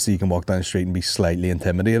mean, obviously you can walk down the street and be slightly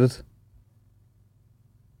intimidated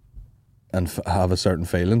and have a certain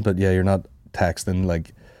feeling, but yeah, you're not texting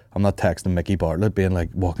like, I'm not texting Mickey Bartlett being like,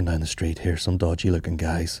 walking down the street, here's some dodgy looking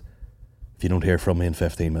guys. If you don't hear from me in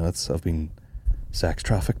 15 minutes, I've been sex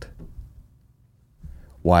trafficked.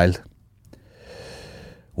 Wild.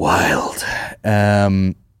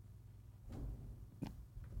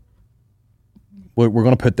 We're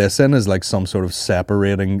going to put this in as like some sort of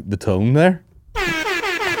separating the tone there.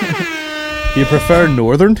 Do you prefer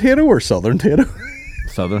northern Tato or southern Tato?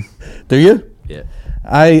 Southern. Do you? Yeah.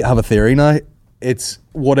 I have a theory now. It's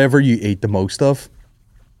whatever you eat the most of.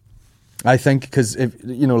 I think because if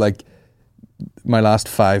you know, like my last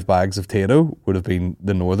 5 bags of Tato would have been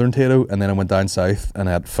the northern Tato, and then I went down south and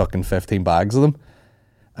I had fucking 15 bags of them,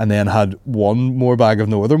 and then had 1 more bag of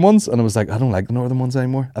northern ones, and I was like, I don't like the northern ones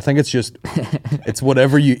anymore. I think it's just it's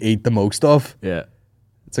whatever you eat the most of. Yeah.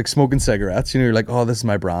 It's like smoking cigarettes. You know, you're like, oh, this is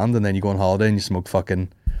my brand, and then you go on holiday and you smoke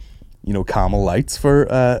fucking, you know, Camel Lights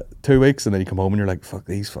for 2 weeks, and then you come home and you're like, fuck,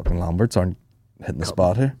 these fucking Lamberts aren't hitting the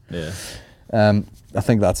spot here. Yeah. I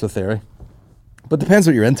think that's the theory. But depends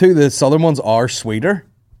what you're into. The southern ones are sweeter.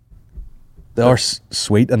 They are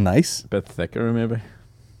sweet and nice. A bit thicker, maybe.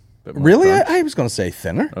 Bit more Really? crunch. I was going to say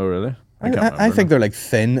thinner. Oh, really? I think they're like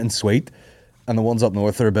thin and sweet, and the ones up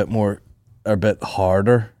north are a bit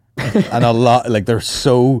harder, and a lot, like they're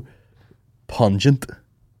so pungent.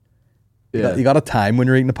 Yeah. You got a time when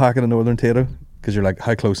you're eating a packet of Northern Tato, because you're like,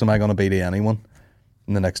 how close am I going to be to anyone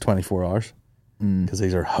in the next 24 hours? Because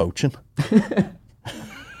these are hoaching.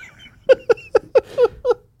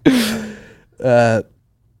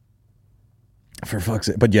 For fuck's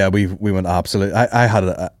sake. But yeah, we went absolute. I had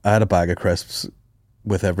a bag of crisps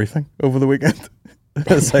with everything over the weekend.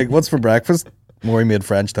 It's like, what's for breakfast? Maury made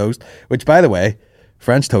French toast, which, by the way,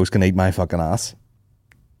 French toast can eat my fucking ass.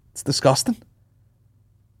 It's disgusting.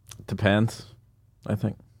 Depends, I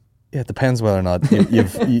think. Yeah, it depends whether or not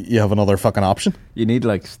you have another fucking option. You need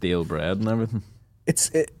like stale bread and everything.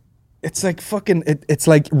 It's like fucking it's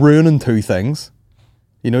like ruining 2 things.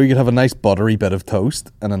 You know, you could have a nice buttery bit of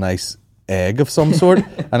toast and a nice egg of some sort,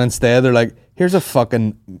 and instead they're like, here's a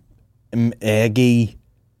fucking eggy,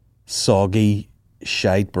 soggy,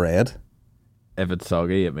 shite bread. If it's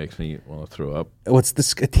soggy, it makes me want to throw up. What's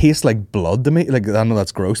this? It tastes like blood to me. Like, I know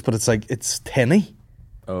that's gross, but it's like, it's tinny.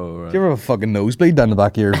 Oh, right. Do you ever have a fucking nosebleed down the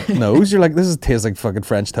back of your nose? You're like, tastes like fucking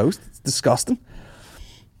French toast. It's disgusting.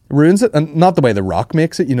 It ruins it. And not the way The Rock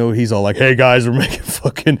makes it. You know, he's all like, hey guys, we're making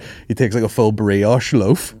fucking... He takes like a full brioche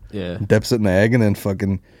loaf. Yeah. Dips it in egg and then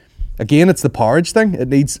fucking... Again, it's the porridge thing. It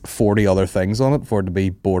needs 40 other things on it for it to be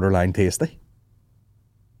borderline tasty.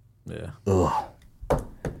 Yeah. Ugh.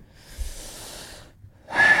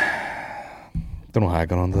 Don't know how I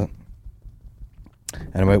got onto that.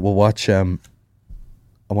 Anyway, we'll watch...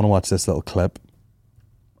 I want to watch this little clip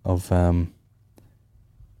of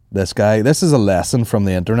this guy. This is a lesson from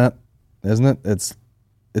the internet, isn't it?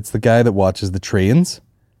 It's the guy that watches the trains.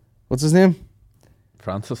 What's his name?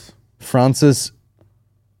 Francis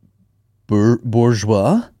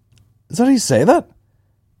Bourgeois. Is that how you say that?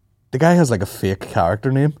 The guy has like a fake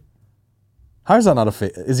character name. How is that not a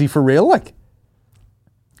fake? Is he for real? Like,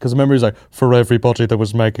 because I remember he's like, for everybody that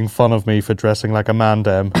was making fun of me for dressing like a man,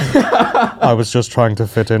 I was just trying to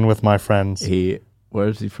fit in with my friends. Where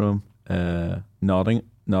is he from?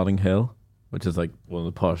 Notting Hill, which is like one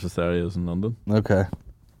of the poshest areas in London. Okay.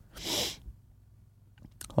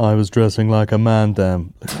 I was dressing like a man,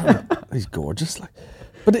 he's gorgeous. Like,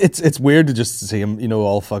 but it's weird to just see him, you know,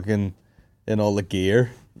 all fucking in all the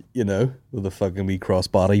gear, you know, with a fucking wee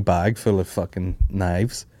crossbody bag full of fucking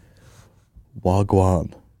knives.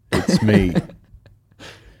 Wagwan. It's me. Do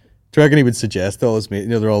you reckon he would suggest to all his mates, you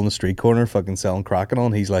know, they're all in the street corner fucking selling crack and all,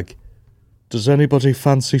 and he's like, does anybody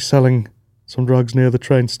fancy selling some drugs near the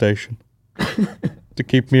train station to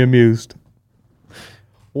keep me amused?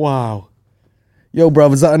 Wow. Yo,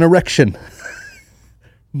 bruv, is that an erection?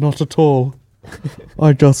 Not at all.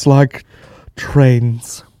 I just like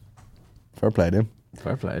trains. Fair play to him.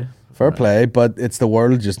 Fair play, but it's the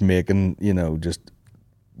world just making, you know, just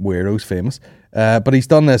weirdos famous. But he's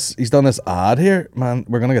done this ad here. Man,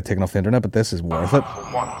 we're going to get taken off the internet, but this is worth it.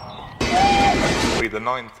 Be the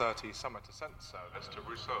 9:30 Summer Descent service to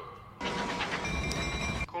Rousseau.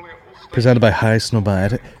 Calling it all Presented by High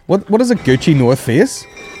Snobiety. What is a Gucci North Face?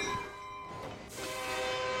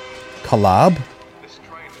 Collab? This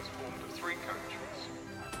train is formed of 3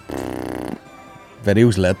 coaches.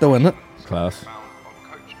 Video's lit though, isn't it? Class. Bound on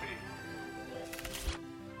coach B.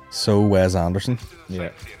 So Wes Anderson. Yeah.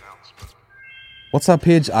 Safety announcement. What's that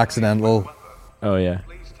page? Accidental. Oh, yeah.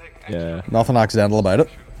 Please take Yeah. Nothing accidental about it.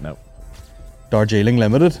 No. Darjeeling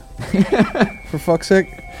Limited. For fuck's sake.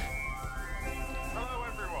 Hello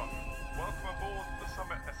everyone. Welcome aboard the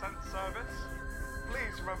Summit Ascent service.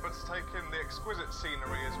 Please remember to take in the exquisite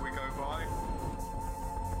scenery as we go by.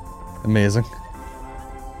 Amazing.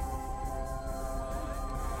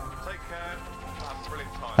 Take care. Have a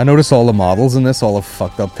brilliant time. I notice all the models in this all have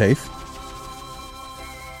fucked up teeth.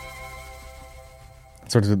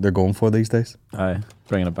 That's what they're going for these days. Aye,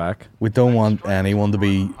 bringing it back. We don't want anyone to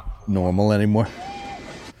be normal anymore.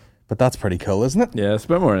 But that's pretty cool, isn't it? Yeah, it's a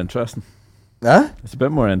bit more interesting. Huh? It's a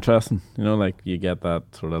bit more interesting. You know, like you get that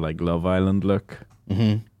sort of like Love Island look,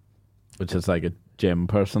 which is like a gym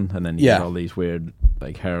person, and then you get all these weird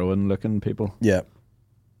like heroin looking people. Yeah.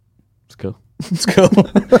 It's cool. It's cool.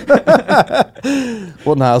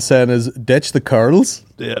 What Niall's saying is ditch the curls,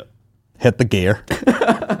 hit the gear.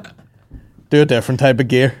 Do a different type of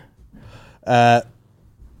gear.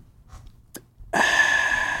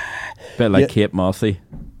 Bit like Kate Mossy.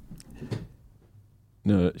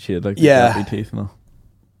 No, she had like the gappy teeth and all.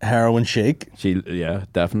 Heroin shake.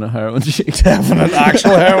 Definite heroin shake. Definite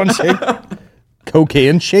actual heroin shake.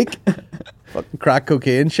 Cocaine shake. Fucking crack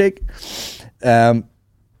cocaine shake.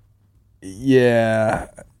 Yeah,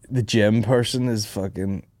 the gym person is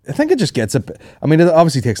fucking... I think it just gets a... I mean, it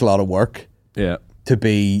obviously takes a lot of work to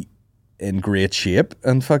be in great shape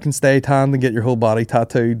and fucking stay tanned and get your whole body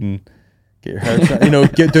tattooed and get your hair...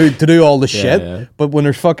 to do all the shit. Yeah. But when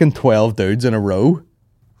there's fucking 12 dudes in a row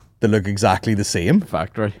that look exactly the same...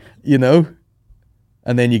 Factory. You know?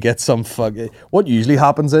 And then you get some fucking... What usually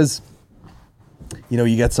happens is, you know,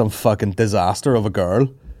 you get some fucking disaster of a girl.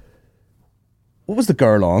 What was the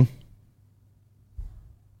girl on?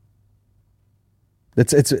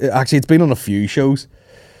 It's actually, it's been on a few shows.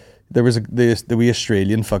 There was the wee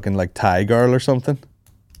Australian fucking like Thai girl or something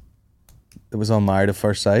that was on Married at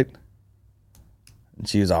First Sight. And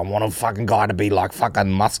she was, I want a fucking guy to be like fucking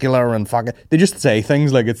muscular and fucking... They just say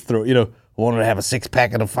things like it's through, you know, I wanted to have a six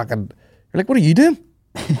pack and a fucking... You're like, what are you doing?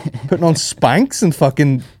 Putting on Spanx and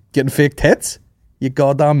fucking getting fake tits? You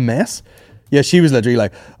goddamn mess. Yeah, she was literally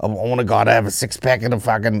like, I want a guy to have a six pack and a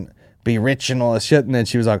fucking... be rich and all this shit. And then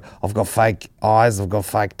she was like, I've got fake eyes, I've got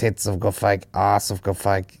fake tits, I've got fake ass, I've got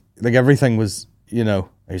fake... Like everything was, you know,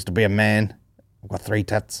 I used to be a man, I've got 3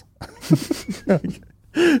 tits.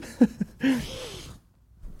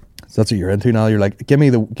 So that's what you're into now. You're like, give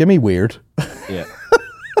me weird. Yeah,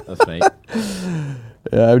 that's right.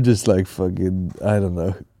 Yeah, I'm just like fucking, I don't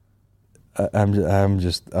know. I'm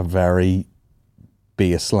just a very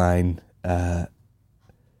baseline,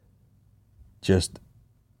 just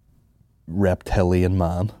reptilian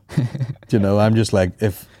man. Do you know? I'm just like,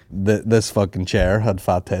 if this fucking chair had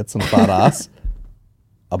fat tits and a fat ass,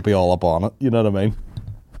 I'd be all up on it. You know what I mean?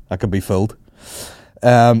 I could be filled.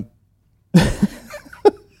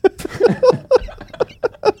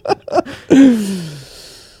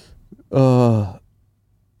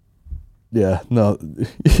 Yeah, no.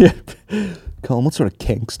 Yeah. Colin, what sort of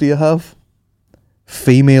kinks do you have?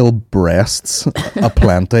 Female breasts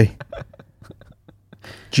aplenty.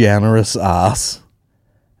 Generous ass.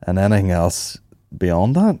 And anything else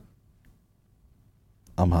beyond that,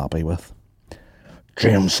 I'm happy with.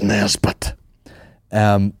 James Nesbitt.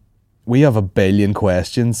 We have a billion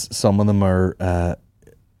questions. Some of them are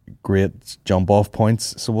great jump-off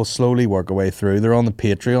points, so we'll slowly work our way through. They're on the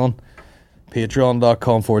Patreon.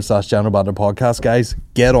 Patreon.com/General Banter Podcast. Guys,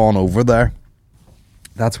 get on over there.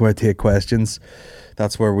 That's where I take questions.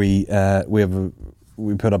 That's where we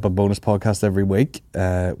put up a bonus podcast every week.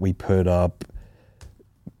 We put up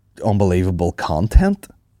unbelievable content.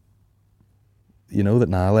 You know, that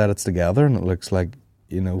Niall edits together and it looks like,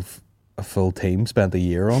 you know, a full team spent a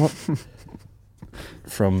year on it.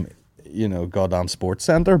 From, you know, goddamn Sports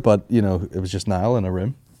Centre, but, you know, it was just Niall in a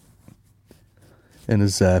room. In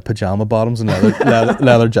his pajama bottoms and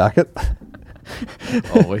leather jacket.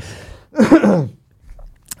 Always.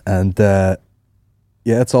 And yeah,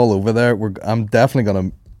 it's all over there. I'm definitely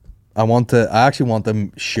gonna. I actually want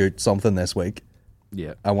to shoot something this week.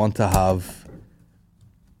 Yeah. I want to have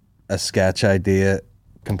a sketch idea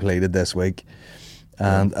completed this week,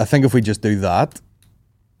 and I think if we just do that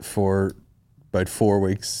for about 4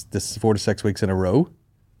 weeks, 4 to 6 weeks in a row,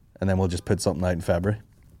 and then we'll just put something out in February.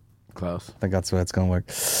 Class. I think that's the way it's going to work.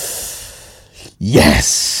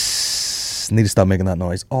 Yes! Need to stop making that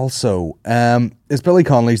noise. Also, is Billy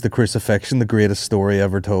Connolly's The Crucifixion the greatest story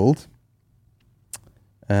ever told?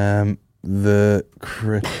 The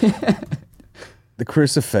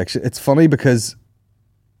Crucifixion. It's funny because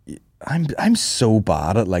I'm so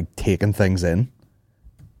bad at like taking things in.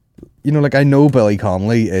 You know, like I know Billy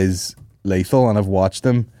Connolly is lethal and I've watched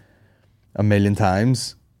him a million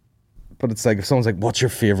times. But it's like, if someone's like, what's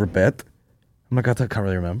your favourite bit? I'm like, I can't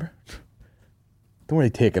really remember. Don't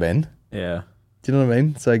really take it in. Yeah. Do you know what I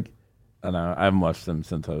mean? It's like, I know. I haven't watched him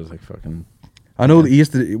since I was like fucking. I know he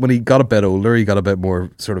used to, when he got a bit older, he got a bit more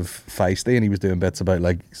sort of feisty, and he was doing bits about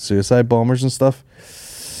like suicide bombers and stuff.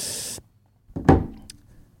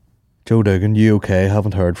 Joe Duggan, you okay?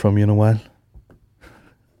 Haven't heard from you in a while.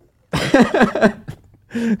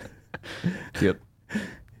 Cute.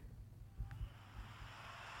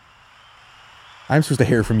 I'm supposed to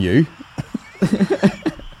hear from you.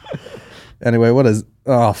 Anyway, what is...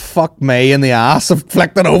 Oh, fuck me in the ass. I've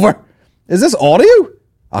flicked it over. Is this audio?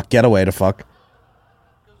 Oh, get away the fuck.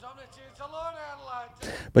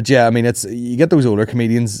 But yeah, I mean, it's... You get those older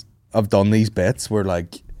comedians have done these bits where,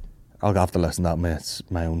 like, I'll have to listen to that. It's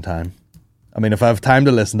my own time. I mean, if I have time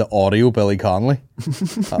to listen to audio Billy Connolly,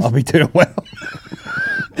 I'll be doing well.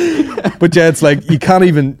 But yeah, it's like, you can't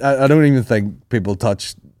even... I don't even think people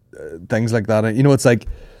touch things like that. You know, it's like...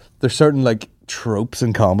 There's certain, like, tropes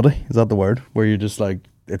in comedy. Is that the word? Where you're just like,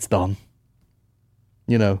 it's done.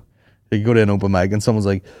 You know, you go to an open mic and someone's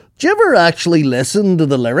like, do you ever actually listen to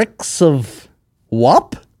the lyrics of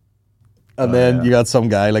WAP? And then you got some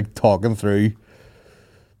guy like talking through,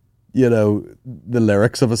 you know, the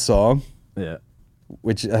lyrics of a song. Yeah.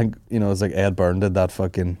 Which I think, you know, it's like Ed Byrne did that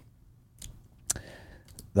fucking,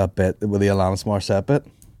 that bit with the Alanis Morissette bit.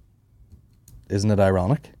 Isn't it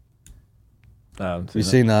ironic? You've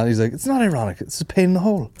seen that? He's like, it's not ironic. It's a pain in the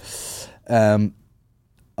hole. I'll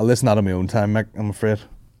listen to that on my own time, Mick, I'm afraid.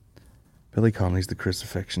 Billy Connolly's The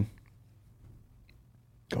Crucifixion.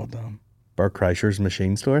 Goddamn. Bert Kreischer's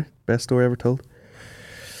Machine Story. Best story ever told.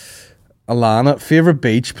 Alana, favourite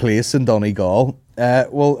beach place in Donegal?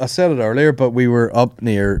 Well, I said it earlier, but we were up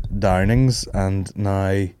near Downings, and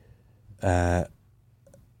now I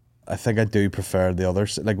think I do prefer the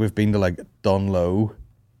others. Like, we've been to, like, Dunlow,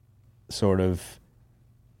 sort of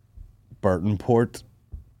Burtonport.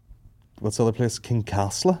 What's the other place?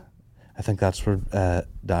 Kincastle. I think that's where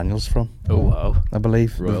Daniel's from. Oh wow! I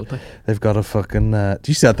believe Royalty. They've got a fucking. Did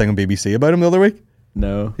you see that thing on BBC about him the other week?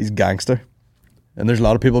 No. He's gangster, and there's a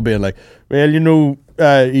lot of people being like, "Well, you know,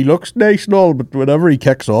 he looks nice and all, but whenever he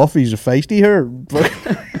kicks off, he's a feisty here."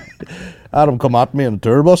 Had him come at me in a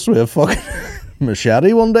tour bus with a fucking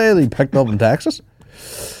machete one day that he picked up in Texas.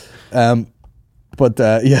 But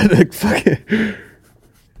yeah, like, fuck it.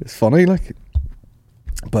 It's funny, like.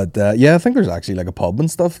 But yeah, I think there's actually like a pub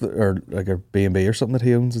and stuff, or like a B&B or something that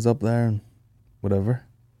he owns is up there and whatever.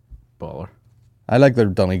 Baller. I like the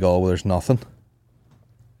Donegal where there's nothing. Do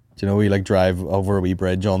you know, where you like drive over a wee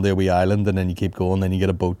bridge onto a wee island and then you keep going, then you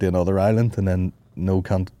get a boat to another island and then no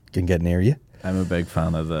cunt can get near you. I'm a big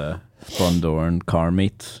fan of the Bundoran car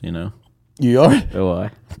meets, you know. You are? Oh,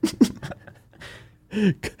 I.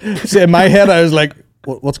 See, in my head, I was like,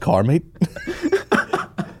 what's car meat?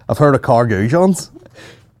 I've heard of car goujons.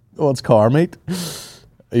 What's car meat?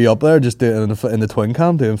 Are you up there just doing in the twin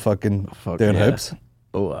cam doing doing hoops?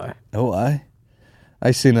 Oh, I. Oh,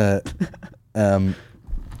 I seen a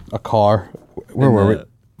car. Where were we?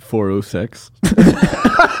 406.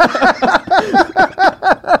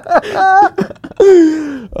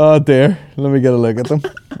 Oh dear, let me get a look at them.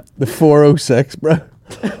 The 406, bro.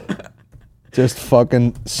 Just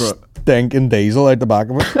fucking stinking diesel out the back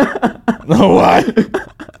of it. No why?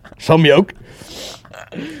 Some yoke.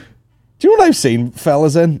 Do you know what I've seen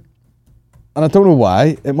fellas in? And I don't know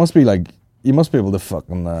why. It must be like, you must be able to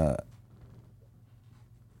fucking it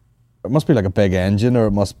must be like a big engine, or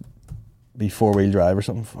it must be 4-wheel drive or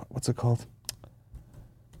something. What's it called?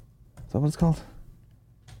 Is that what it's called?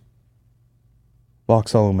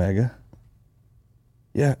 Vauxhall Omega.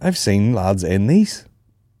 Yeah, I've seen lads in these.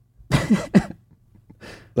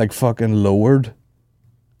 Like fucking lowered.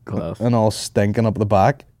 Class. And all stinking up the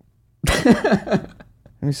back. Let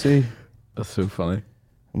me see. That's so funny.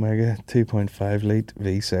 Omega 2.5 litre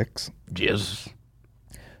V6. Jesus.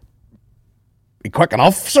 Be quick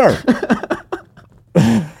enough, sir.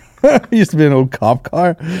 Used to be an old cop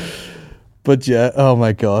car. But yeah, oh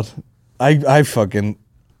my god. I fucking...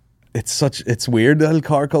 It's weird, the whole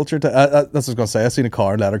car culture. That's what I was going to say. I seen a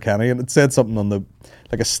car in Letterkenny and it said something on the...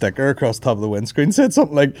 Like a sticker across the top of the windscreen. Said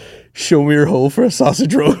something like, show me your hole for a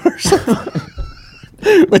sausage roll or something.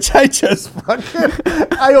 Which I just fucking...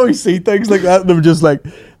 I always see things like that and they're just like...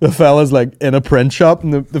 The fella's like in a print shop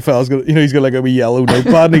and the fella's got... You know, he's got like a wee yellow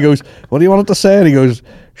notepad and he goes, what do you want it to say? And he goes,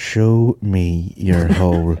 show me your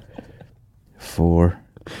hole for...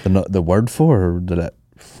 The word for, or did it?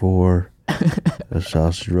 For... a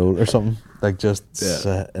sausage roll or something. Like just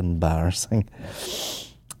embarrassing.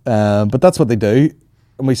 But that's what they do.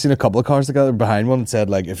 And we've seen a couple of cars together behind one that said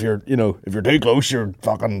like, if you're too close, you're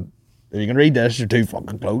fucking... If you can read this, you're too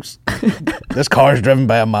fucking close. This car's driven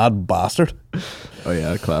by a mad bastard. Oh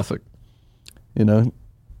yeah, classic. You know?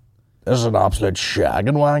 This is an absolute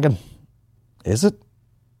shagging wagon. Is it?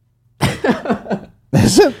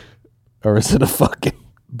 Is it? Or is it a fucking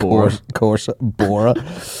Corsa? Bora?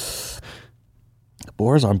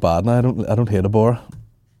 Boras aren't bad now. I don't hate a Bora.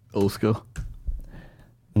 Old school.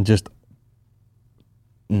 And just...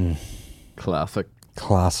 Classic.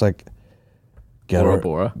 Get Bora her,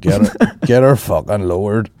 Bora. Get her fucking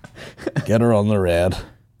lowered. Get her on the red.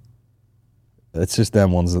 It's just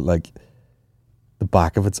them ones that like the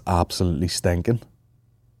back of it's absolutely stinking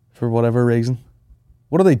for whatever reason.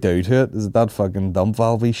 What do they do to it? Is it that fucking dump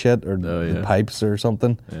valve shit or the pipes or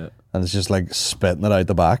something? Yeah. And it's just like spitting it out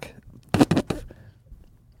the back.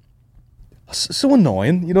 So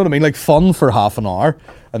annoying, you know what I mean? Like fun for half an hour,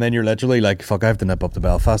 and then you're literally like, fuck, I have to nip up to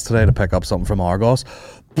Belfast today to pick up something from Argos.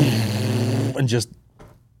 And just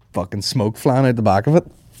fucking smoke flying out the back of it.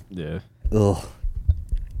 Yeah. Ugh.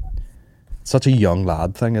 Such a young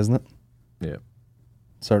lad thing, isn't it? Yeah. At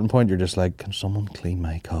a certain point, you're just like, can someone clean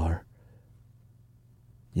my car?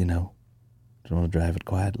 You know? Do you want to drive it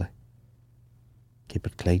quietly? Keep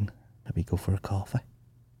it clean. Maybe go for a coffee.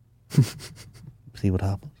 See what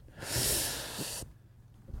happens.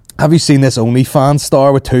 Have you seen this OnlyFans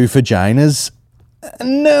star with 2 vaginas?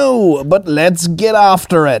 No, but let's get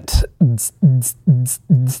after it.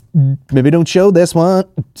 Maybe don't show this one.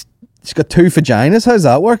 She's got 2 vaginas. How's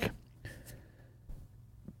that work?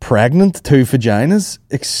 Pregnant, 2 vaginas.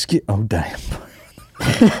 Oh, damn.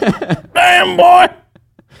 Damn, boy.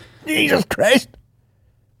 Jesus Christ.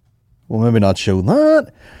 Well, maybe not show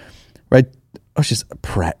that. Right. Oh, she's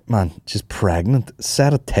she's pregnant.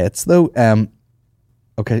 Set of tits, though.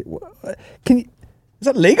 Okay. Is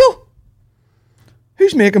that legal?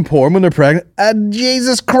 Who's making porn when they're pregnant?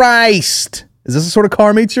 Jesus Christ. Is this the sort of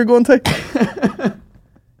car meets you're going to?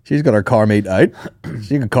 She's got her car meat out.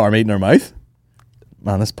 She's got car meat in her mouth.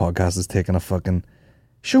 Man, this podcast is taking a fucking...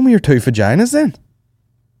 Show me your 2 vaginas then.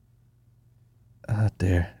 Oh,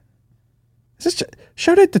 dear.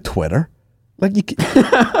 Shout out to Twitter. Like, you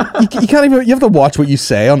can't even... You have to watch what you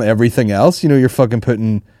say on everything else. You know, you're fucking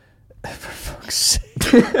putting... For fuck's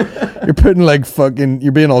sake. You're putting, like, fucking...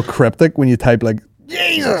 You're being all cryptic when you type, like...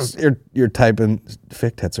 Jesus! You're typing...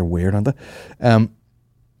 Fake tits are weird, aren't they?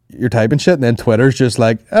 You're typing shit, and then Twitter's just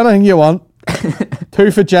like, anything you want. 2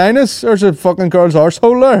 vaginas? There's a fucking girl's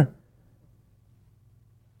arsehole there.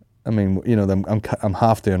 I mean, you know, I'm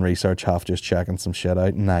half doing research, half just checking some shit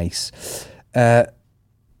out. Nice. Right,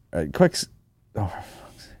 quick...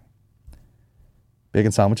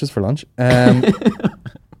 bacon sandwiches for lunch. I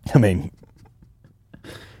mean,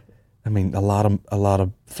 a lot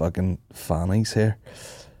of fucking fannies here.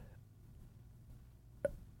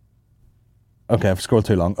 Okay, I've scrolled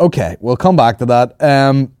too long. Okay, we'll come back to that.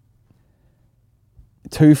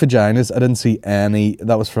 2 vaginas. I didn't see any.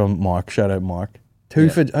 That was from Mark. Shout out Mark. How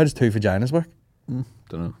does 2 vaginas work? Don't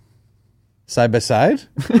know. Side by side,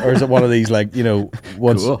 or is it one of these like, you know,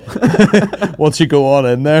 once Cool. once you go on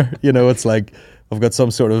in there, you know, it's like I've got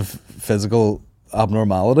some sort of physical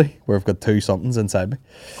abnormality where I've got 2 somethings inside me,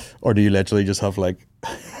 or do you literally just have like,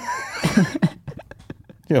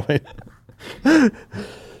 you know what I mean?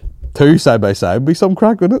 2 side by side would be some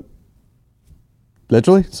crack, wouldn't it?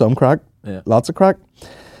 Literally, some crack. Yeah. Lots of crack.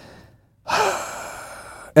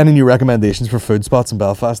 Any new recommendations for food spots in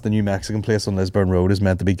Belfast? The new Mexican place on Lisburn Road is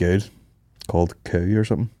meant to be good. Called Coo or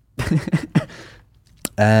something.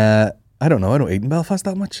 I don't know. I don't eat in Belfast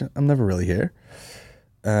that much. I'm never really here.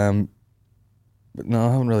 But no,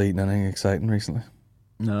 I haven't really eaten anything exciting recently.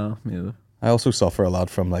 No, me either. I also suffer a lot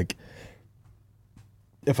from like,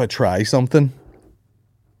 if I try something,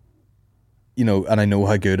 you know, and I know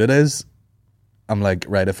how good it is, I'm like,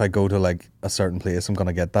 right, if I go to like a certain place, I'm going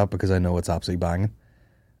to get that because I know it's absolutely banging.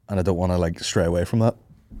 And I don't want to like stray away from that.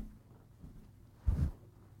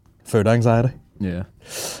 Food anxiety. Yeah.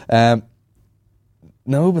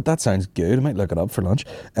 No, but that sounds good. I might look it up for lunch.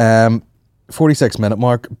 46-minute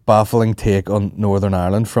mark, baffling take on Northern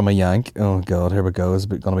Ireland from a Yank. Oh, God, here we go. It's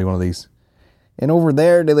going to be one of these. And over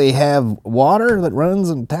there, do they have water that runs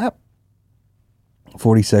on tap?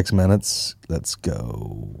 46 minutes. Let's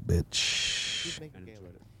go, bitch.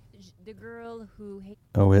 The girl who...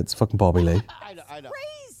 Oh, it's fucking Bobby Lee. I know. Crazy.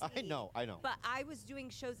 I know. But I was doing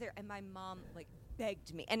shows there, and my mom, like,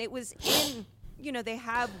 begged me. And it was in... You know, they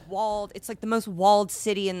have walled, it's like the most walled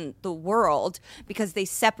city in the world because they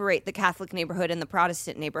separate the Catholic neighborhood and the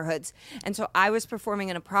Protestant neighborhoods. And so I was performing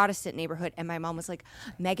in a Protestant neighborhood and my mom was like,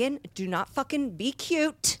 Megan, do not fucking be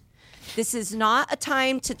cute. This is not a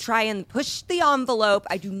time to try and push the envelope.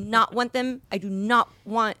 I do not want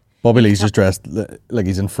Bobby Lee's just dressed like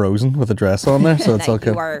he's in Frozen with a dress on there, so it's that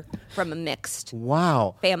okay. you are from a mixed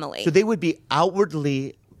Wow. family. So they would be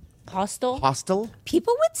outwardly Hostile?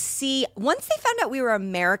 People would see, once they found out we were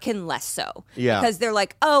American, less so. Yeah. Because they're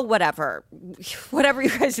like, oh, whatever. Whatever you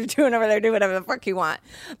guys are doing over there, do whatever the fuck you want.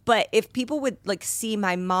 But if people would like see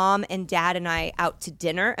my mom and dad and I out to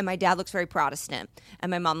dinner, and my dad looks very Protestant and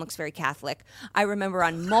my mom looks very Catholic, I remember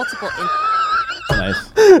on multiple...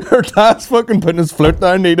 Nice. Her dad's fucking putting his flute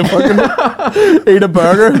down, eat a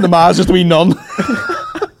burger, and the ma's just a wee nun.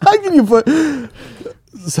 How can you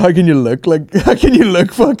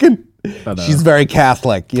look fucking... She's very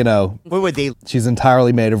Catholic, you know. Wait, they She's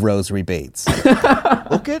entirely made of rosary beads.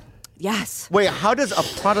 look it? Yes. Wait, how does a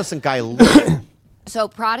Protestant guy look? So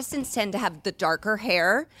Protestants tend to have the darker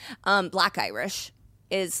hair. Black Irish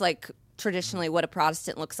is like traditionally what a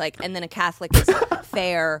Protestant looks like. And then a Catholic is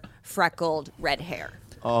fair, freckled, red hair.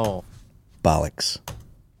 Oh, Bollocks.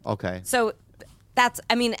 okay. So that's,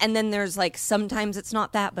 I mean, and then there's like, sometimes it's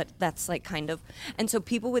not that, but that's like kind of, and so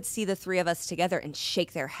people would see the three of us together and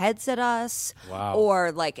shake their heads at us. Wow.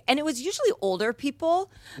 Or like, and it was usually older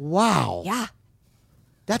people. Wow. Yeah.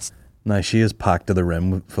 That's Now, she is packed to the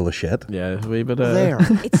rim full of shit. Yeah, a wee bit there.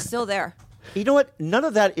 It's still there. You know what? None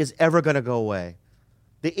of that is ever going to go away.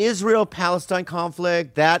 The Israel-Palestine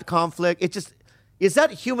conflict, that conflict, it just, is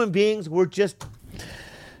that human beings? We're just...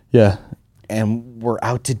 Yeah. And we're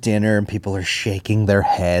out to dinner and people are shaking their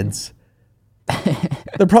heads.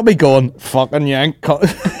 They're probably going, fucking yank,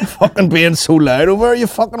 fucking being so loud over here, you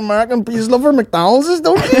fucking American. You love our McDonald's,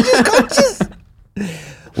 don't you? Just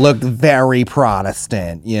looked very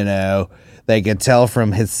Protestant, you know. They could tell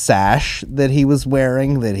from his sash that he was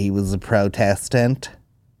wearing that he was a Protestant.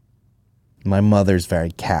 My mother's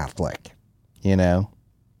very Catholic, you know.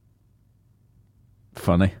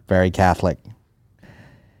 funny. Very Catholic.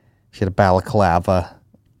 She had a balaclava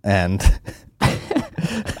and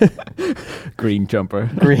Green jumper.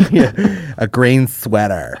 a green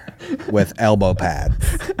sweater with elbow pads.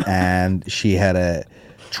 And she had a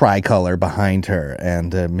tricolor behind her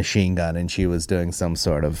and a machine gun, and she was doing some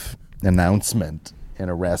sort of announcement in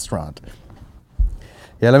a restaurant.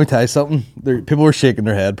 Yeah, let me tell you something. People were shaking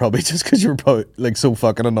their head probably just because you were probably like so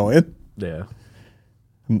fucking annoying. Yeah.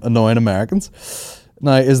 Annoying Americans.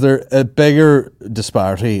 Now, is there a bigger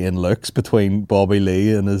disparity in looks between Bobby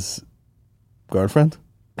Lee and his girlfriend?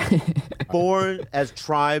 Born as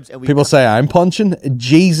tribes, and we People say I'm punching.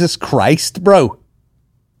 Jesus Christ, bro.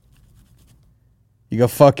 You got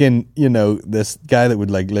fucking, you know, this guy that would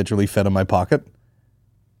like literally fit in my pocket.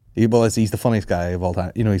 He's the funniest guy of all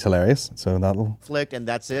time. You know, he's hilarious. So that'll... flicked, and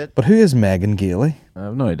that's it. But who is Megan Gailey? I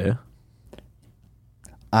have no idea.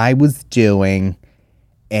 I was doing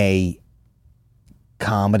a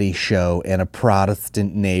comedy show in a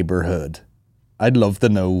Protestant neighborhood. I'd love to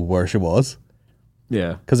know where she was.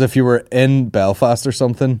 Yeah. Because if you were in Belfast or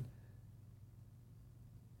something,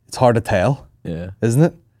 it's hard to tell, Yeah. isn't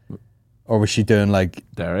it? Or was she doing like...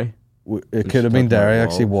 Derry. It could have been Derry,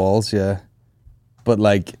 actually. Walls, yeah. But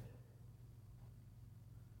like...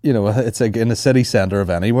 You know, it's like in the city centre of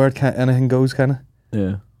anywhere, anything goes, kind of.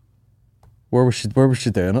 Yeah. Where was she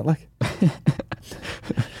doing it, like?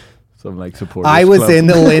 Some like supporters I was club. in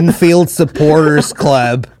the Linfield Supporters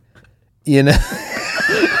Club, you know.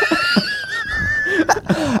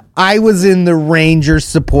 I was in the Rangers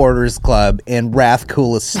Supporters Club in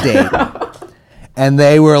Rathcoole Estate. And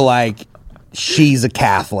they were like, she's a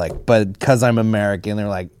Catholic, but because I'm American, they're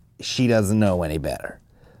like, she doesn't know any better.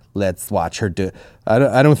 Let's watch her do.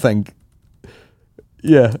 I don't think.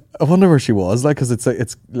 Yeah, I wonder where she was. Like, because it's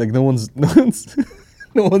like no one's,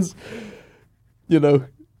 you know,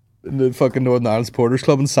 in the fucking Northern Ireland Supporters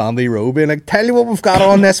Club in Sandy Row being like, tell you what we've got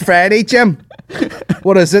on this Friday, Jim.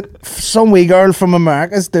 What is it? Some wee girl from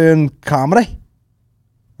America's doing comedy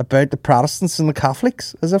about the Protestants and the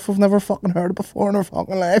Catholics, as if we've never fucking heard it before in our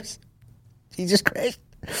fucking lives. Jesus Christ.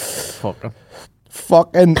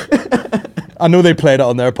 Fucking. I know they played it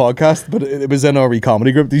on their podcast, but it was in our wee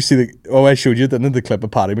comedy group. Do you see I showed you, didn't I, the clip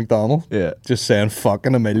of Paddy McDonald? Yeah. Just saying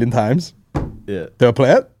fucking a million times. Yeah. Do I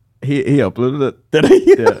play it? He uploaded it. Did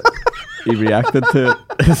he? Yeah. He reacted to it.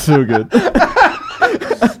 It's so good.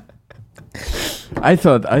 I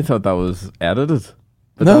thought that was edited.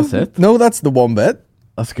 But No, that's it. No, that's the one bit.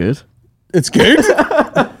 That's good. It's good.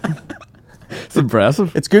 It's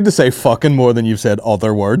impressive. It's good to say fucking more than you've said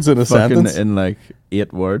other words in a Fucking sentence. in like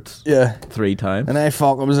 8 words. Yeah. 3 times. And I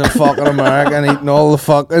fucking was in fucking America and eating all the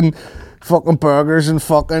fucking burgers and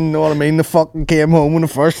fucking, know what I mean? The fucking came home and the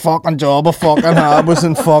first fucking job I fucking had was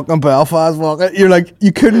in fucking Belfast. Fucking, you're like,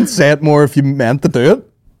 you couldn't say it more if you meant to do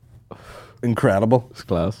it. Incredible. It's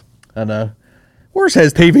class. I know. Where's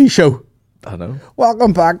his TV show? I know.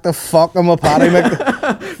 Welcome back to fucking my Paddy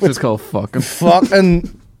It's just called fucking.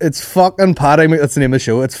 fucking It's fucking Paddy. That's the name of the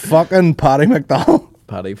show. It's fucking Paddy McDonald.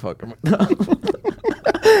 Paddy fucking McDonald.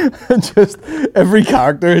 Just every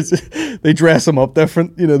character is, they dress him up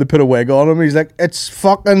different. You know, they put a wig on him. He's like, it's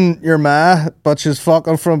fucking your ma, but she's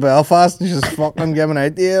fucking from Belfast and she's fucking giving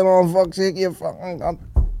out to you and all, fuck's sake, you fucking cunt.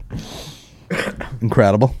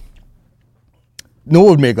 Incredible. No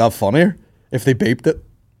one would make that funnier if they beeped it.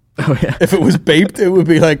 Oh yeah. If it was beeped, it would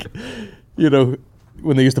be like, you know,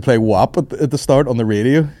 when they used to play WAP at the start on the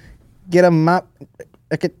radio. Get a map.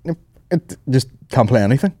 It just can't play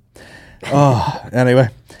anything. Oh, anyway.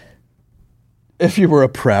 If you were a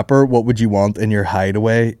prepper, what would you want in your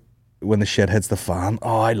hideaway when the shit hits the fan?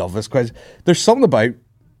 Oh, I love this question. There's something about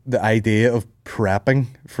the idea of prepping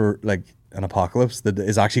for like an apocalypse that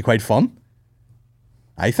is actually quite fun,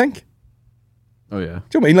 I think. Oh yeah. Do you know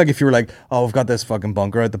what I mean? Like if you were like, oh, we've got this fucking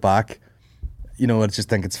bunker out the back, you know, I just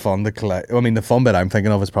think it's fun to collect. I mean, the fun bit I'm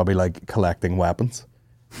thinking of is probably like collecting weapons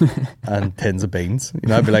and tins of beans. You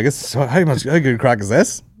know, I'd be like, how good crack is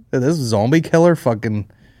this? This zombie killer fucking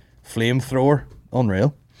flamethrower.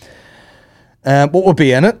 Unreal. What would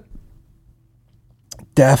be in it?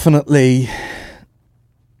 Definitely.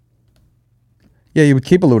 Yeah, you would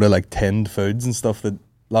keep a load of like tinned foods and stuff, a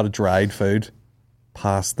lot of dried food,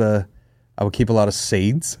 pasta. I would keep a lot of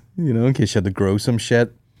seeds, you know, in case you had to grow some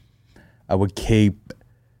shit. I would keep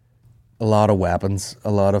a lot of weapons,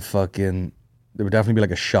 a lot of fucking... There would definitely be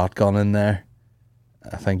like a shotgun in there.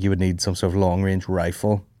 I think you would need some sort of long-range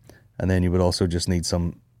rifle. And then you would also just need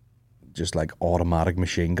some just like automatic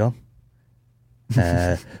machine gun.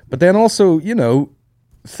 But then also, you know,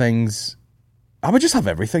 things... I would just have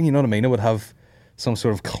everything, you know what I mean? I would have some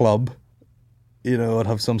sort of club. You know, I'd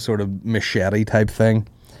have some sort of machete type thing.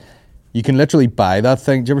 You can literally buy that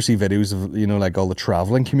thing. Do you ever see videos of, you know, like all the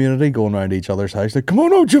traveling community going around each other's house? Like, come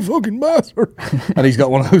on out, you fucking bastard. And he's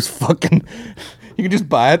got one of those fucking... You can just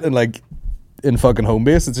buy it and like in fucking home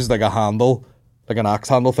base. It's just like a handle, like an axe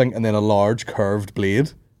handle thing, and then a large curved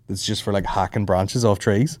blade that's just for like hacking branches off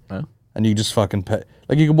trees. Oh. And you just fucking pay.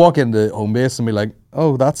 Like you can walk into home base and be like,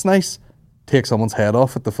 oh, that's nice. Take someone's head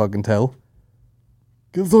off at the fucking till.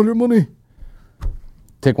 Give us all your money.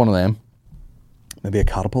 Take one of them. Maybe a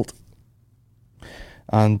catapult.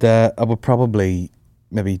 And I would probably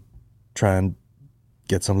maybe try and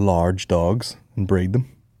get some large dogs and breed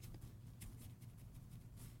them.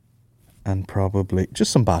 And probably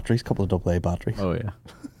just some batteries, a couple of AA batteries. Oh, yeah.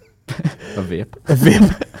 A vape. A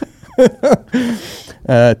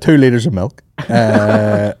vape. 2 litres of milk.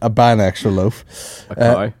 I buy an extra loaf. A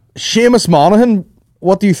cow. Seamus Monaghan,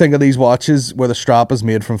 what do you think of these watches where the strap is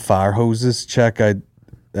made from fire hoses? Check out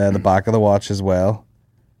the back of the watch as well.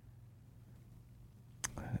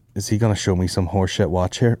 Is he going to show me some horseshit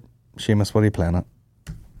watch here? Seamus, what are you playing at?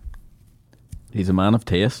 He's a man of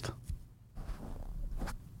taste.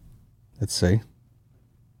 Let's see.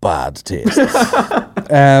 Bad taste. Whoa,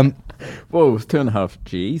 it's 2.5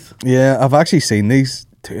 G's. Yeah, I've actually seen these.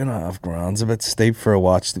 2.5 grand's a bit steep for a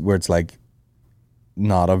watch where it's like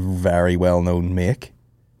not a very well-known make.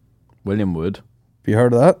 William Wood. Have you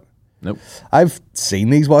heard of that? Nope. I've seen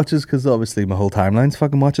these watches because obviously my whole timeline's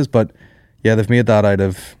fucking watches, but yeah, they've made that out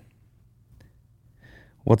of...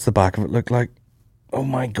 What's the back of it look like? Oh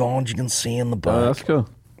my God, you can see in the back. Oh, that's cool.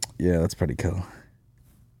 Yeah, that's pretty cool.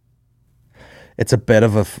 It's a bit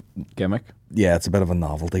of a... Gimmick. Yeah, it's a bit of a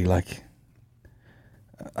novelty, like...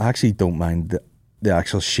 I actually don't mind the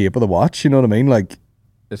actual shape of the watch, you know what I mean? Like...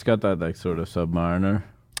 It's got that like sort of Submariner.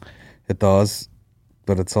 It does,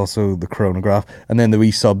 but it's also the chronograph. And then the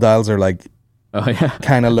wee subdials are like... Oh, yeah.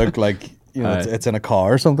 Kind of look like, you know, it's in a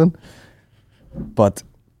car or something. But...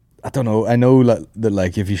 I don't know. I know that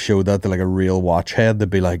like if you showed that to like a real watch head,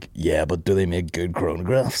 they'd be like, yeah, but do they make good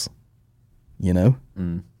chronographs? You know?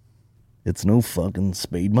 Mm. It's no fucking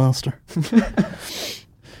Speedmaster.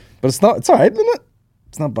 But it's not, it's alright, isn't it?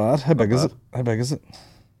 It's not bad. How big is it? How big is it?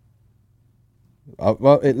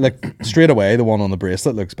 Well, it like straight away, the one on the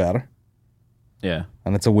bracelet looks better. Yeah.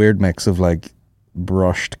 And it's a weird mix of like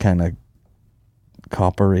brushed kind of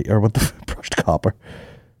coppery, or what the brushed copper.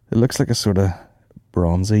 It looks like a sort of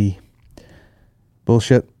bronzy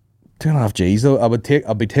bullshit. 2.5 G's though.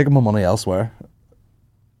 I'd be taking my money elsewhere,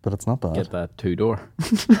 but it's not bad. Get that two-door.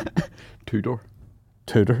 Two-door.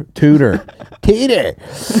 Tudor.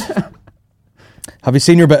 Have you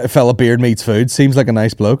seen your fella Beard Meets Food? Seems like a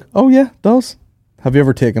nice bloke. Oh yeah, does. Have you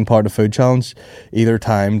ever taken part in a food challenge, either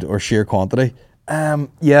timed or sheer quantity?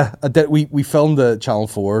 Yeah, I did. We filmed a Channel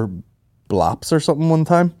 4 Blaps or something one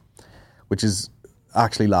time, which is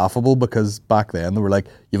actually laughable because back then they were like,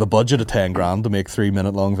 you have a budget of 10 grand to make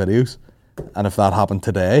 3-minute long videos, and if that happened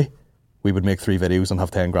today, we would make 3 videos and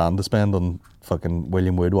have 10 grand to spend on fucking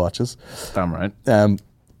William Wood watches. Damn right.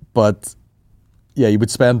 But yeah, you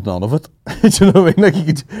would spend none of it. Do you know what I mean?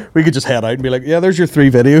 Like we could just head out and be like, yeah, there's your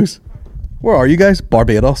 3 videos. Where are you guys?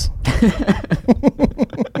 Barbados.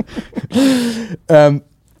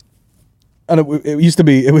 And it used to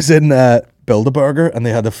be, it was in Build-A-Burger, and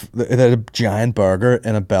they had a giant burger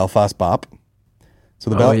in a Belfast Bop. So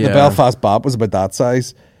the Belfast Bop was about that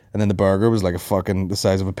size, and then the burger was like the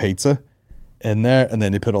size of a pizza in there, and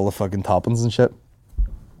then they put all the fucking toppings and shit.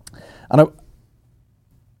 And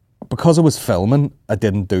because I was filming, I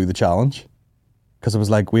didn't do the challenge, because I was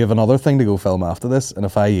like, we have another thing to go film after this, and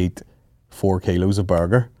if I eat 4 kilos of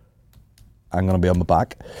burger, I'm gonna be on my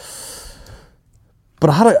back. But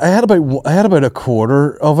I had about a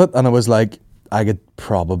quarter of it, and I was like, I could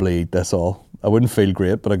probably eat this all. I wouldn't feel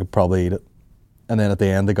great, but I could probably eat it. And then at the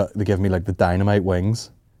end, they gave me like the dynamite wings,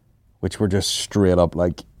 which were just straight up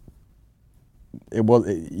like, it was,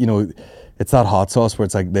 you know, it's that hot sauce where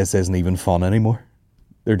it's like, this isn't even fun anymore.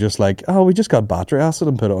 They're just like, oh, we just got battery acid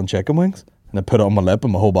and put it on chicken wings, and I put it on my lip,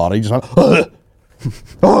 and my whole body just went,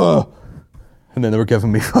 oh. And then they were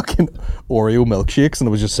giving me fucking Oreo milkshakes, and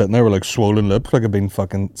I was just sitting there with like swollen lips, like I'd been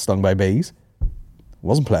fucking stung by bees. It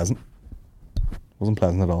wasn't pleasant. It wasn't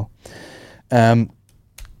pleasant at all.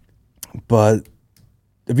 But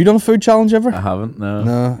have you done a food challenge ever? I haven't, no.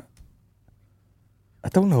 No. I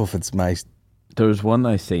don't know if it's my... There was one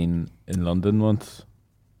I seen in London once,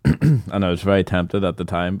 and I was very tempted at the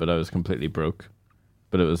time, but I was completely broke.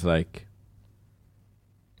 But it was like,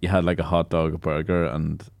 you had like a hot dog, a burger,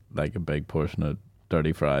 and like a big portion of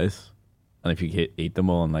dirty fries, and if you eat them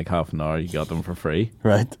all in like half an hour, you got them for free.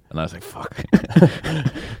 Right. And I was like, fuck.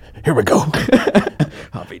 Here we go.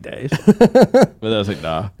 Happy days. But I was like,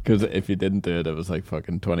 nah, because if you didn't do it, it was like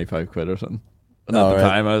fucking 25 quid or something. And at the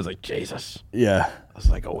time, I was like, Jesus. Yeah. That's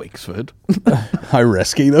like a week's food. How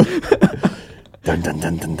risky, though. Dun, dun,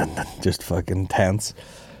 dun, dun, dun, dun. Just fucking tense.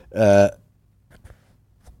 Yeah,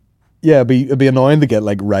 it'd be annoying to get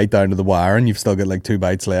like right down to the wire, and you've still got like 2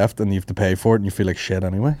 bites left, and you have to pay for it, and you feel like shit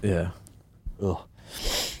anyway. Yeah. Ugh.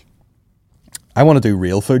 I want to do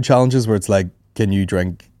real food challenges where it's like, can you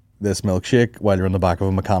drink this milkshake while you're on the back of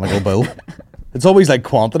a mechanical bull? It's always like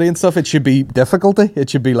quantity and stuff. It should be difficulty. It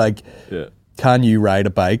should be like, can you ride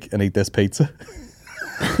a bike and eat this pizza?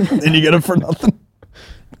 Then you get it for nothing.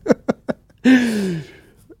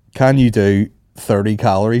 Can you do 30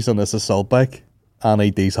 calories on this assault bike and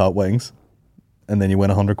eat these hot wings, and then you win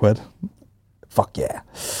 100 quid? Fuck yeah.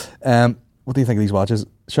 What do you think of these watches?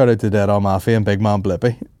 Shout out to Dead On Mafia and Big Man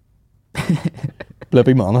Blippy.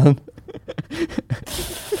 Blippy Monaghan.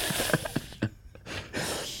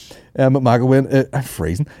 McMagawin, I'm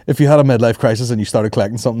freezing. If you had a midlife crisis and you started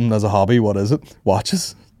collecting something as a hobby, what is it?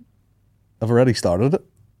 Watches. I've already started it,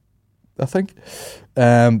 I think.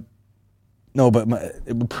 No, but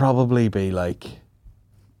it would probably be like,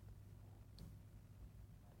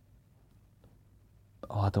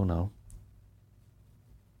 I don't know.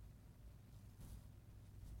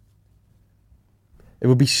 It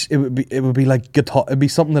would be like guitar. It'd be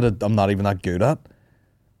something that I'm not even that good at.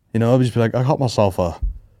 You know, I'd just be like, I got myself a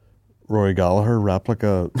Rory Gallagher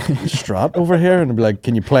replica Strat over here, and I'd be like,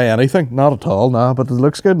 can you play anything? Not at all, nah, but it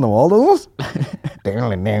looks good in the wall, doesn't it?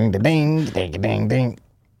 Ding, ding, ding, ding, ding, ding.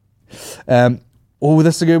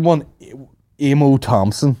 This is a good one. Emo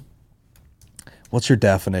Thompson. What's your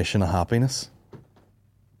definition of happiness?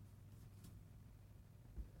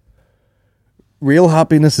 Real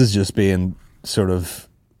happiness is just being sort of,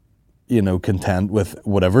 content with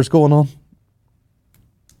whatever's going on.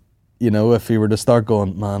 If you were to start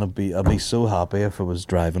going, man, I'd be so happy if I was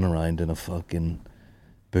driving around in a fucking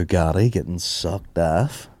Bugatti getting sucked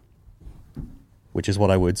off, which is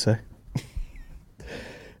what I would say.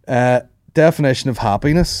 Definition of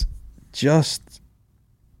happiness, just,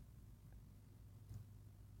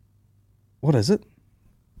 what is it?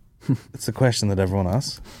 It's the question that everyone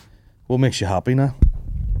asks. What makes you happy now?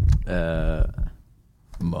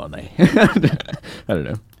 Money. I don't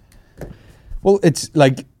know. Well, it's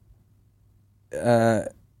like,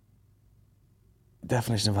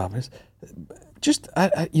 definition of happiness. Just,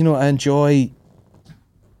 I enjoy,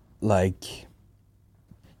 like,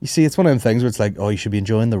 you see, it's one of them things where it's like, oh, you should be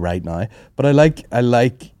enjoying the right now. But I like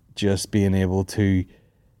just being able to,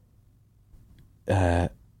 I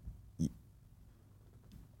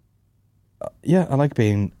like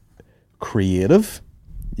being creative.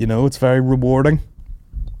 It's very rewarding.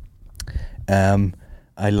 I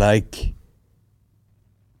like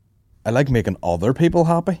making other people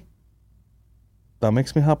happy. That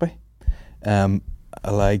makes me happy. I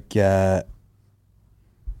like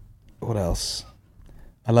what else?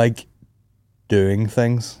 I like doing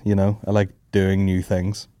things, you know. I like doing new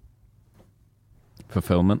things.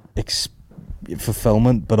 Fulfillment.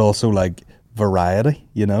 Fulfillment, but also like variety,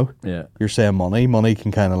 you know. Yeah. You're saying money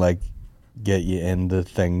can kind of like get you into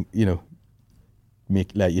thing, you know,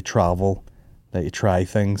 let you travel, let you try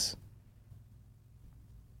things.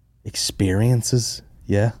 Experiences,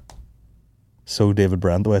 yeah. So David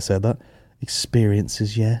Brent, the way I said that.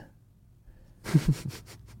 Experiences, yeah.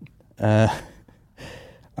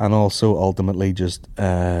 And also ultimately just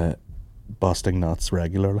busting nuts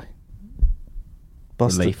regularly.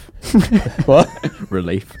 Relief. What?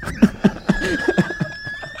 Relief.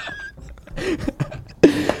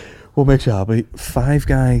 What makes you happy? Five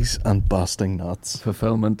Guys and busting nuts.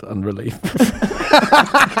 Fulfillment and relief.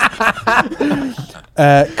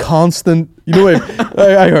 Constant. You know what?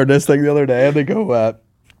 I heard this thing the other day, and they go,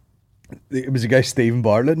 it was a guy, Stephen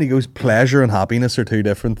Bartlett, and he goes, pleasure and happiness are two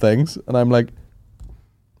different things. And I'm like,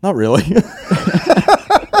 not really.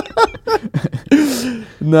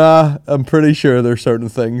 Nah, I'm pretty sure there's certain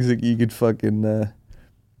things that you could fucking,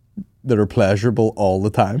 that are pleasurable all the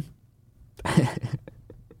time.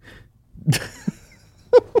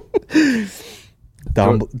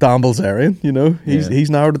 Dan Bilzerian, you know, he's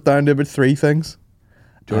narrowed it down to about three things.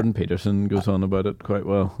 Jordan Peterson goes on about it quite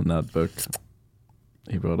well in that book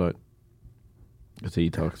he brought out, because he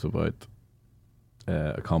talks about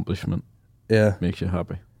accomplishment. Yeah, makes you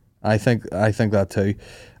happy. I think that too.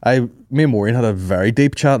 Me and Maureen had a very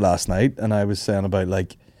deep chat last night, and I was saying about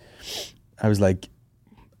like, I was like,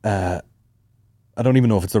 I don't even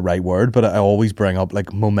know if it's the right word, but I always bring up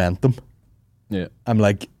like momentum. Yeah, I'm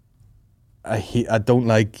like, I don't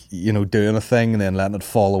like, you know, doing a thing and then letting it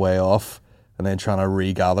fall away off and then trying to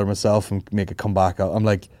regather myself and make it come back up. I'm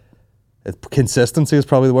like, consistency is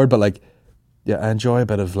probably the word, but like, yeah, I enjoy a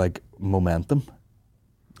bit of like momentum.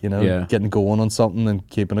 You know, getting going on something and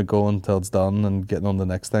keeping it going until it's done and getting on the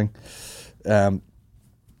next thing. But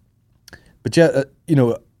yeah, you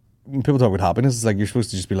know, when people talk about happiness, it's like you're supposed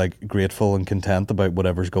to just be like grateful and content about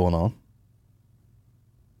whatever's going on.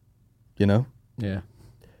 You know? Yeah.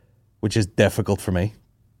 Which is difficult for me.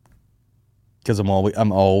 Because I'm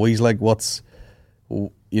always like, what's,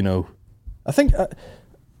 you know, I think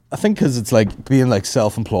because it's like being like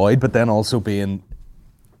self-employed, but then also being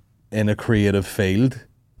in a creative field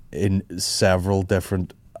in several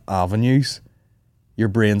different avenues, your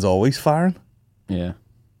brain's always firing. Yeah.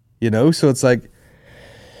 You know, so it's like,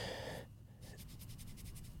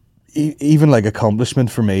 even like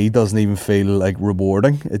accomplishment for me doesn't even feel like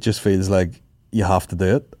rewarding. It just feels like you have to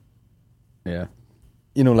do it. Yeah.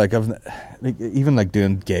 You know, like even like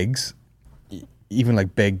doing gigs, even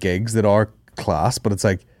like big gigs that are class, but it's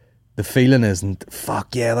like the feeling isn't,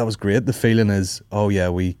 fuck yeah, that was great. The feeling is, oh yeah,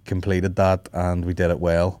 we completed that and we did it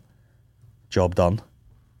well. Job done.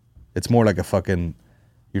 It's more like a fucking,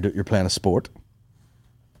 you're playing a sport.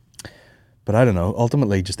 But I don't know,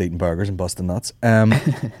 ultimately just eating burgers and busting nuts.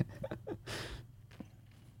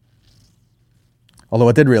 Although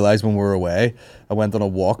I did realise when we were away, I went on a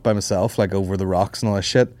walk by myself, like over the rocks and all that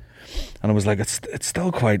shit. And I was like, it's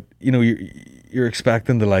still quite, you know, you're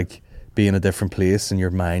expecting to like be in a different place and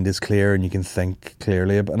your mind is clear and you can think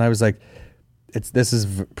clearly. And I was like, this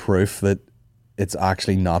is proof that it's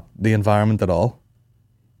actually not the environment at all.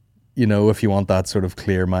 You know, if you want that sort of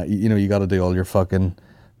clear mind, you know, you got to do all your fucking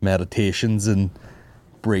meditations and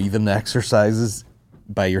breathing exercises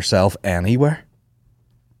by yourself anywhere.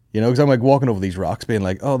 You know, because I'm like walking over these rocks being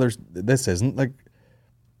like, oh, this isn't like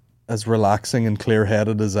as relaxing and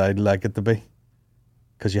clear-headed as I'd like it to be.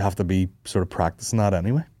 Because you have to be sort of practicing that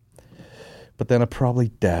anyway. But then I probably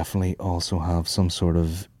definitely also have some sort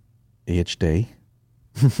of HD.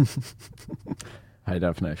 High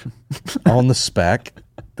definition. On the spec.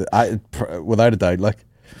 Without a doubt, like,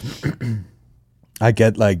 I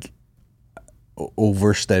get like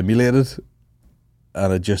overstimulated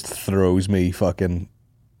and it just throws me fucking...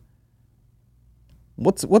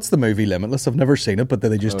 What's the movie Limitless? I've never seen it, but do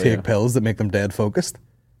they just take pills that make them dead focused?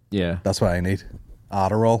 Yeah. That's what I need.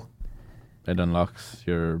 Adderall. It unlocks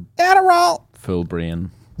your Adderall! full brain.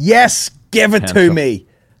 Yes! Give it Potential. to me!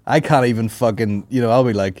 I can't even fucking... You know, I'll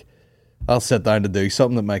be like... I'll sit down to do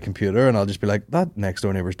something at my computer and I'll just be like, that next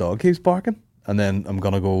door neighbour's dog keeps barking. And then I'm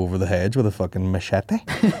going to go over the hedge with a fucking machete.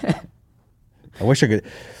 I wish I could...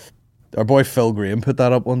 Our boy Phil Graham put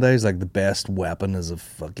that up one day. He's like, the best weapon is a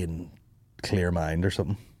fucking clear mind or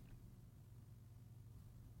something.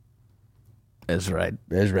 Is right.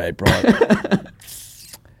 Is right, bro.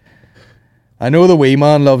 I know the wee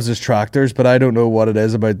man loves his tractors, but I don't know what it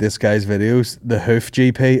is about this guy's videos. The Hoof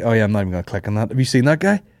GP. Oh yeah, I'm not even going to click on that. Have you seen that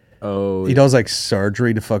guy? Oh, He does like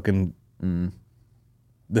surgery to fucking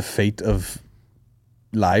the feet of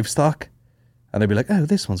livestock, and they'd be like, "Oh,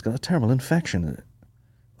 this one's got a terminal infection in it."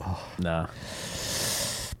 Nah.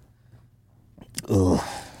 Ugh.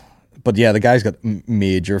 But yeah, the guy's got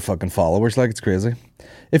major fucking followers. Like, it's crazy.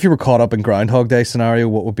 If you were caught up in Groundhog Day scenario,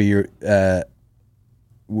 what would be your?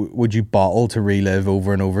 Would you bottle to relive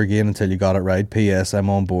over and over again until you got it right? P.S. I'm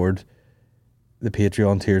on board. The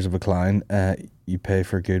Patreon tiers of a clown. You pay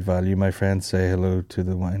for good value, my friend. Say hello to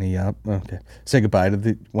the whiny yap. Okay. Say goodbye to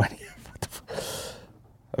the whiny yap. What the fuck?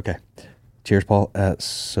 Okay. Cheers, Paul.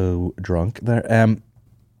 So drunk there.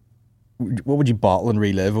 What would you bottle and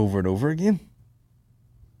relive over and over again?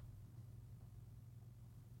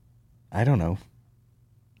 I don't know.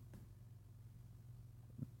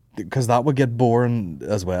 Because that would get boring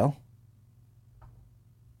as well.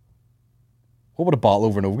 What would a bottle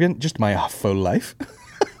over and over again? Just my full life.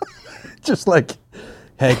 Just like,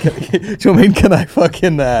 hey, do you know what I mean? Can I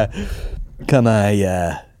fucking,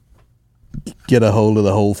 get a hold of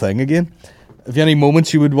the whole thing again? Have you any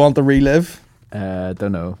moments you would want to relive?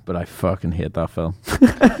 Don't know, but I fucking hate that film.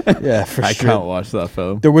 Yeah, for I sure. can't watch that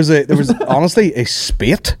film. There was honestly a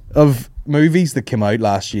spate of movies that came out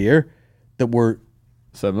last year that were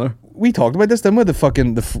Similar. We talked about this, didn't we?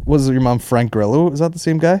 Was it your man Frank Grillo? Is that the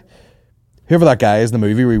same guy? Whoever that guy is in the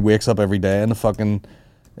movie where he wakes up every day and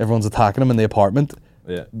everyone's attacking him in the apartment.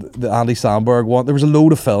 Yeah. The Andy Samberg one. There was a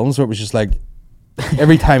load of films where it was just like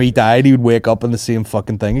every time he died, he would wake up in the same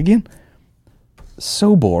fucking thing again.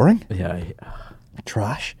 So boring. Yeah.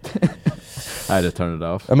 Trash. I had to turn it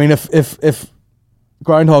off. I mean, if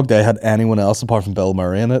Groundhog Day had anyone else apart from Bill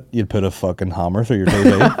Murray in it, you'd put a fucking hammer through your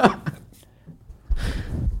TV.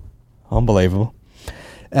 Unbelievable.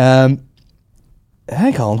 Hey,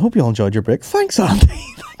 Colin, hope you all enjoyed your break. Thanks, Andy.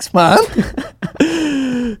 Thanks, man.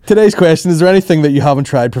 Today's question, is there anything that you haven't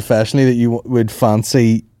tried professionally that you would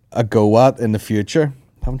fancy a go at in the future?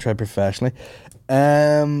 Haven't tried professionally.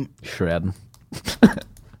 Shredding.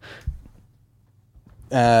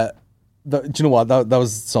 Do you know what? That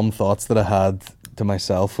was some thoughts that I had to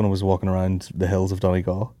myself when I was walking around the hills of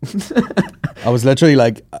Donegal. I was literally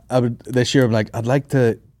like, this year I'm like, I'd like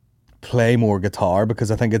to play more guitar because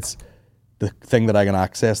I think it's the thing that I can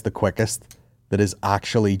access the quickest that is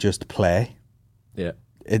actually just play. Yeah.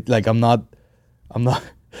 It like I'm not I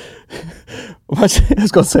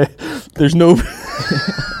was gonna say there's no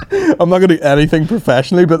I'm not gonna do anything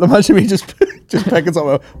professionally, but imagine me just picking something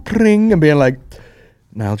up, pring, and being like,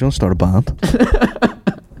 Niall, do you want to start a band?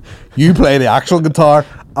 You play the actual guitar,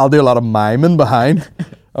 I'll do a lot of miming behind,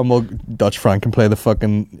 and we'll Dutch Frank can play the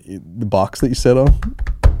box that you sit on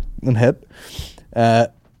and hit.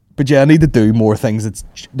 But yeah, I need to do more things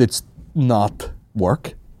that's not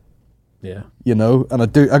work. Yeah. You know, and I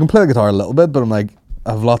can play the guitar a little bit, but I'm like,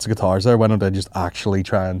 I have lots of guitars there. Why don't I just actually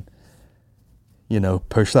try and,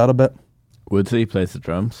 push that a bit? Woodsy plays the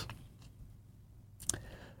drums.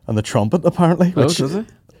 And the trumpet, apparently. Oh, does he?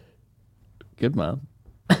 Good man.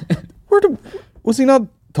 Was he not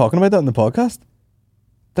talking about that in the podcast?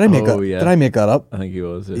 Did I make that up? I think he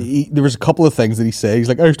was. Yeah. There was a couple of things that he said. He's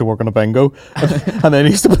like, I used to work on a bingo, and then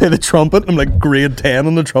he used to play the trumpet. I'm like, grade 10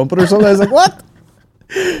 on the trumpet or something. I was like, what?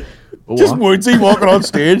 Just Woodsy walking on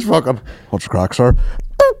stage, fucking. What's the crack, sir?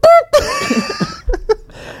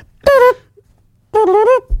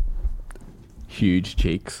 Huge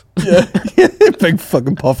cheeks. Yeah, big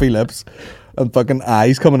fucking puffy lips and fucking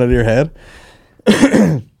eyes coming out of your head.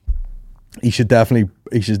 He should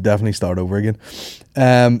definitely start over again.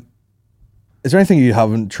 Is there anything you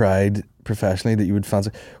haven't tried professionally that you would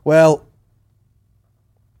fancy? Well,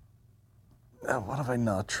 what have I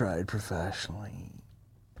not tried professionally?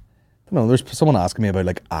 I don't know. There's someone asking me about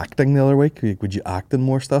like acting the other week. Like, would you act in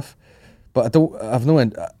more stuff? But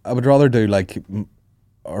I would rather do like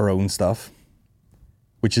our own stuff.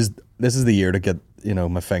 This is the year to get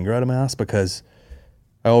my finger out of my ass, because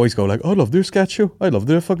I always go like, oh, I'd love to do a sketch show. I'd love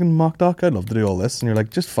to do a fucking mock doc. I'd love to do all this. And you're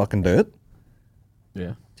like, just fucking do it.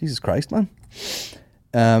 Yeah. Jesus Christ, man.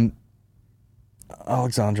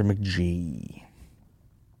 Alexandra McGee.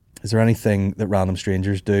 Is there anything that random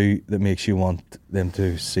strangers do that makes you want them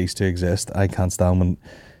to cease to exist? I can't stand when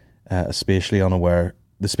the spatially unaware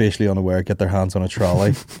get their hands on a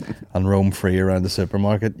trolley and roam free around the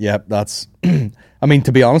supermarket. Yep, that's... I mean,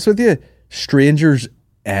 to be honest with you, strangers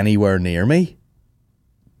anywhere near me,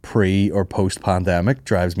 pre or post-pandemic,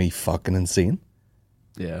 drives me fucking insane.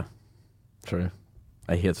 Yeah, true.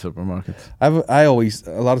 I hate supermarkets.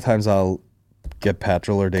 A lot of times I'll get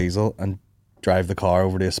petrol or diesel and drive the car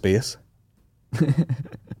over to a space.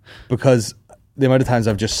 Because the amount of times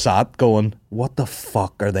I've just sat going, what the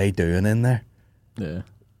fuck are they doing in there? Yeah.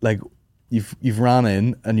 Like, you've ran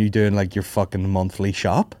in and you're doing like your fucking monthly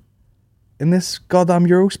shop in this goddamn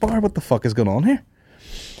Eurospar. What the fuck is going on here?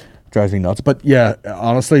 Drives me nuts. But yeah,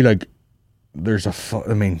 honestly, like, there's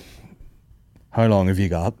I mean, how long have you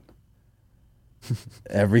got?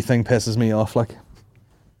 Everything pisses me off, like.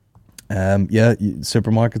 Yeah,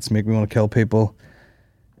 supermarkets make me want to kill people.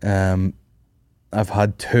 I've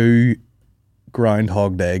had 2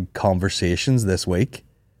 Groundhog Day conversations this week.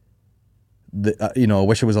 You know, I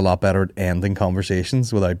wish I was a lot better at ending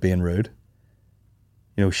conversations without being rude.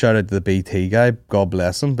 You know, shout out to the BT guy, God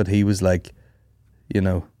bless him, but he was like, you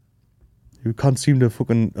know, you can't seem to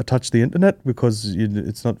fucking attach the internet because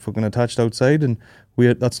it's not fucking attached outside, and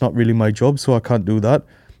that's not really my job, so I can't do that.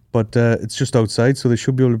 But it's just outside, so they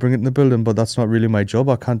should be able to bring it in the building, but that's not really my job,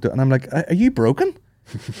 I can't do it. And I'm like, are you broken?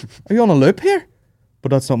 Are you on a loop here? But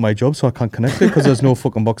that's not my job, so I can't connect it because there's no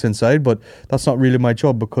fucking box inside. But that's not really my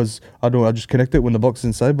job because I just connect it when the box is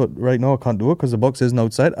inside. But right now I can't do it because the box isn't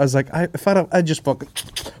outside. I was like, I just fucking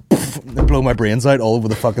blow my brains out all over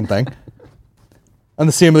the fucking thing. And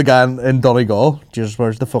the same with the guy in Donegal. Just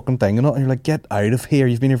where's the fucking thing? And you're like, get out of here.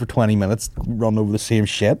 You've been here for 20 minutes running over the same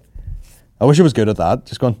shit. I wish I was good at that.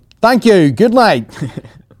 Just going, thank you, good night,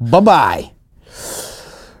 bye-bye.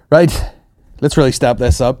 Right, let's really step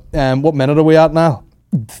this up. What minute are we at now?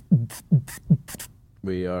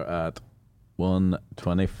 We are at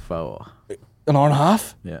 1:24. An hour and a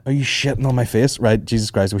half? Yeah. Are you shitting on my face? Right,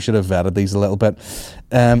 Jesus Christ, we should have vetted these a little bit.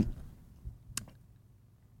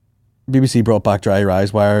 BBC brought back Dry Your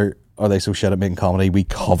Eyes. Why are they so shit at making comedy? We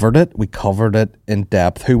covered it. We covered it in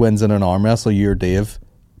depth. Who wins in an arm wrestle, you or Dave?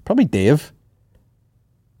 Probably Dave.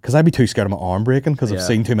 Because I'd be too scared of my arm breaking because I've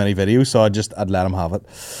seen too many videos, so I'd let him have it.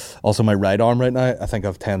 Also, my right arm right now, I think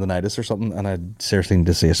I've tendonitis or something, and I seriously need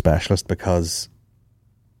to see a specialist because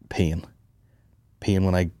pain. Pain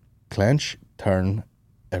when I clench, turn,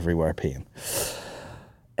 everywhere pain.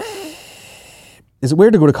 Is it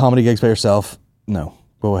weird to go to comedy gigs by yourself? No.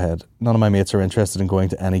 Go ahead. None of my mates are interested in going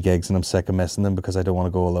to any gigs, and I'm sick of missing them because I don't want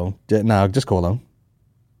to go alone. No, just go alone.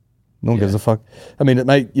 No one gives a fuck. I mean,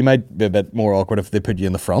 you might be a bit more awkward if they put you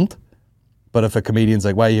in the front. But if a comedian's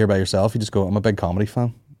like, why are you here by yourself? You just go, I'm a big comedy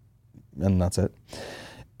fan. And that's it.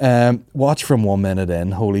 Watch from 1 minute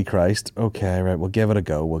in. Holy Christ. Okay, right. We'll give it a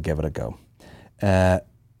go.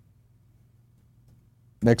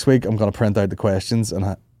 Next week, I'm going to print out the questions.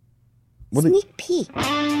 And Sneak peek.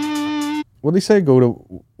 What did he say? Go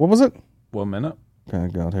to... What was it? 1 minute.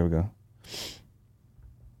 Okay, God, here we go.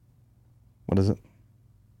 What is it?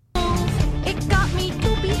 It got me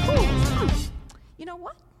to be cool. You know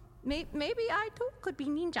what? Maybe I too could be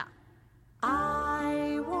ninja.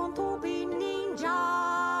 I want to be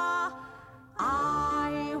ninja.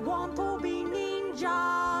 I want to be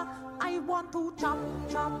ninja. I want to chop,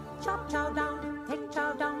 chop, chop, chow down. Take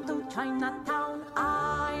chow down to Chinatown.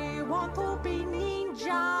 I want to be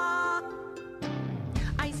ninja.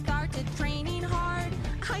 I started training hard.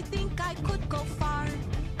 I think I could go far.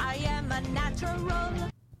 I am a natural.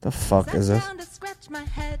 The fuck is this?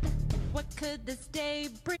 What could this day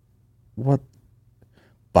bring? What?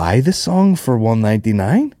 Buy the song for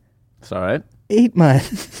 $1.99? It's alright. 8 man.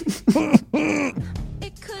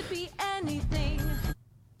 It could be anything.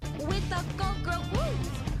 With a go-girl groove,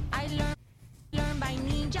 I learn by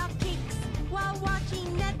ninja kicks while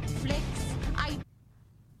watching Netflix.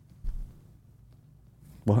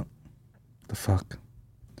 What the fuck?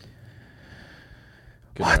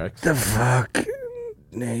 Good What lyrics. the fuck?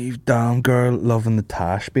 Naive down girl loving the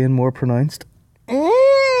tash being more pronounced.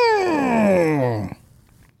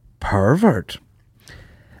 Pervert.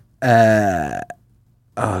 Oh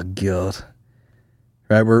god.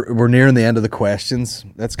 Right, we're nearing the end of the questions.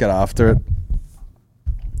 Let's get after it.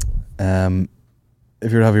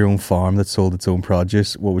 If you were to have your own farm that sold its own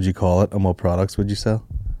produce, what would you call it and what products would you sell?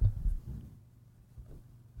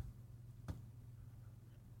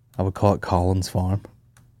 I would call it Colin's Farm.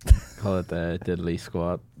 Call it the Diddley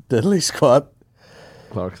Squat. Diddley Squat.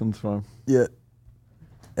 Clarkson's Farm. Yeah.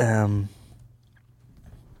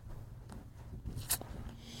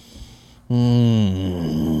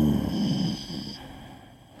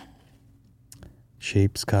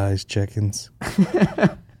 Sheep, skies, chickens.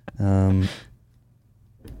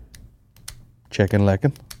 Chicken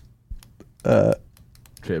licking.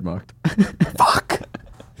 Trademarked. Fuck.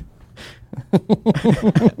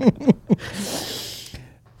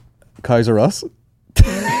 Cows are us.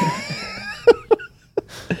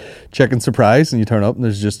 Chicken surprise, and you turn up and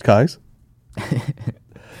there's just cows.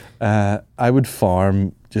 I would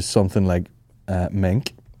farm just something like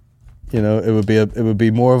mink. You know, it would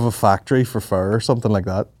be more of a factory for fur or something like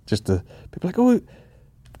that. Just to people like, oh,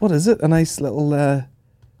 what is it? A nice little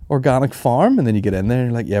organic farm, and then you get in there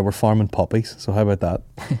and you're like, yeah, we're farming puppies. So how about that?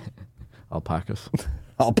 Alpacas.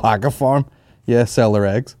 Alpaca farm. Yeah, sell their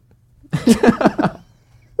eggs.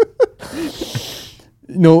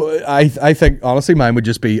 No, I think honestly mine would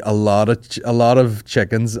just be a lot of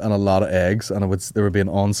chickens and a lot of eggs, and there would be an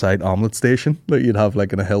on-site omelette station that you'd have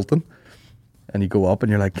like in a Hilton, and you go up and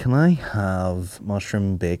you're like, can I have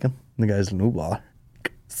mushroom bacon? And the guy's like, no bother.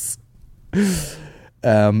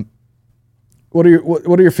 What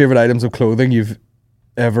are your favorite items of clothing you've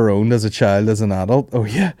ever owned as a child, as an adult? Oh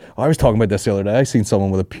yeah, I was talking about this the other day. I seen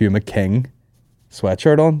someone with a Puma King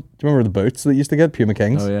sweatshirt on. Do you remember the boots that you used to get, Puma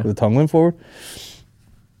Kings, with the tongue went forward?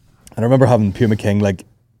 And I remember having Puma King like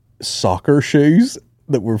soccer shoes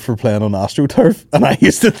that were for playing on AstroTurf, and I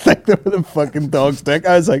used to think they were the fucking dog's dick.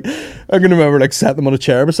 I was like, I can remember like setting them on a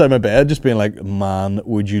chair beside my bed, just being like, man,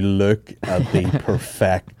 would you look at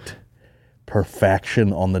the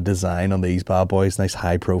perfection on the design on these bad boys, nice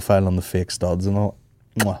high profile on the fake studs and all.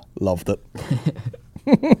 Mwah, loved it.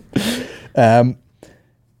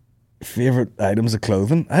 Favorite items of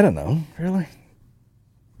clothing? I don't know, really.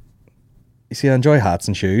 You see, I enjoy hats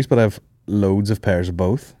and shoes, but I have loads of pairs of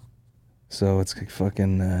both. So it's like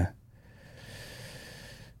fucking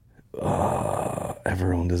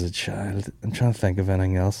ever owned as a child. I'm trying to think of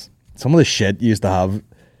anything else. Some of the shit you used to have.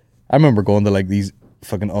 I remember going to like these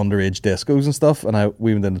fucking underage discos and stuff, and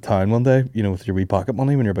we went into town one day, you know, with your wee pocket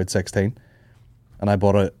money when you're about 16, and I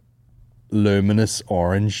bought a luminous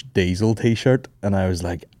orange Diesel t-shirt, and I was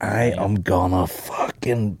like, I am gonna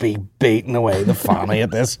fucking be beating away the fanny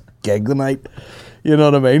at this gig tonight. You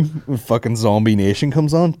know what I mean? When fucking Zombie Nation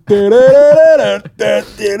comes on. 8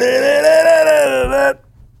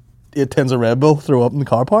 tins of Red Bull, throw up in the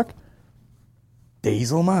car park.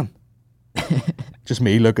 Diesel, man. Just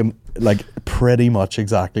me looking like pretty much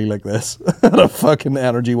exactly like this at a fucking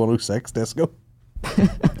Energy 106 disco.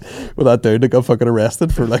 With that dude that got fucking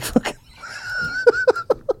arrested for like fucking...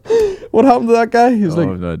 What happened to that guy? He was like...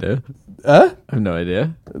 I have no idea. Huh? I have no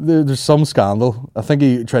idea. There's some scandal. I think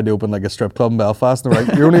he tried to open like a strip club in Belfast, and they're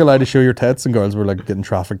like, you're only allowed to show your tits, and girls were like getting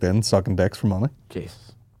trafficked in, sucking dicks for money.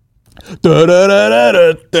 Jesus.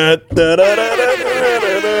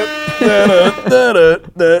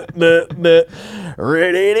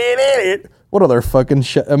 What other fucking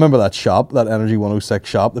shit? I remember that shop, that Energy 106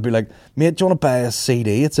 shop. They'd be like, mate, do you want to buy a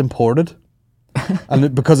CD? It's imported.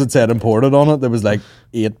 And because it said imported on it, there was like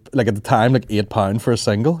at the time, like £8 for a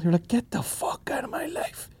single. You're like, get the fuck out of my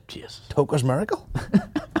life. Jesus. Toker's Miracle.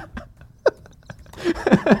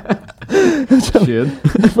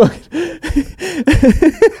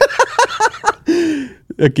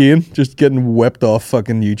 Again, just getting whipped off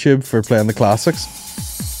fucking YouTube for playing the classics.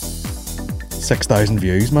 6,000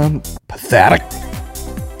 views, man. Pathetic.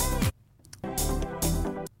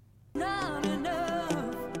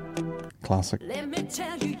 Classic.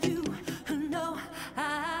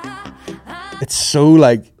 It's so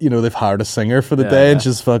like, you know, they've hired a singer for the day and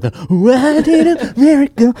just fucking I did a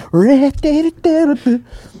miracle.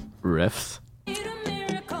 Riffs.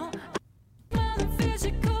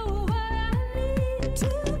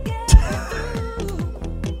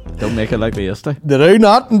 Don't make it like they used to. They do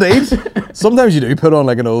not, indeed. Sometimes you do put on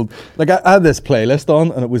like an old... Like I had this playlist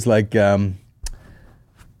on, and it was like... Club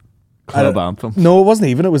anthem. No, it wasn't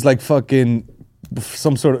even. It was like fucking...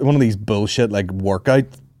 Some sort of... One of these bullshit like workout...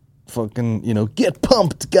 Fucking, you know, get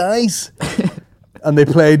pumped, guys. And they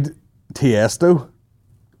played Tiesto,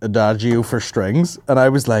 Adagio for strings. And I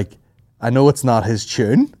was like, I know it's not his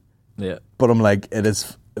tune. Yeah. But I'm like, it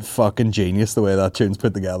is fucking genius the way that tune's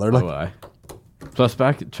put together. Like, oh, aye. Plus,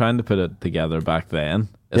 trying to put it together back then,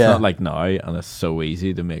 it's not like now, and it's so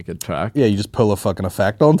easy to make a track. Yeah, you just pull a fucking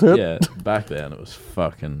effect onto it. Yeah, back then it was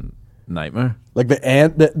fucking nightmare. Like the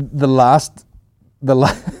end, the last,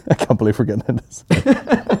 I can't believe we're getting into this.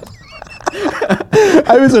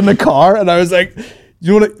 I was in the car and I was like,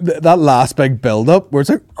 you know what, that last big build up where it's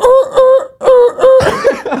like,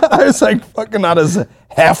 I was like, fucking that is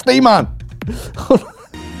hefty, man.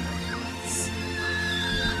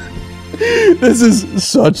 This is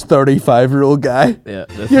such 35-year-old guy. Yeah,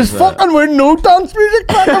 you're fucking with no dance music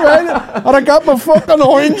back around, and I got my fucking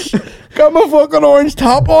orange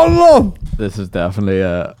top on, love. This is definitely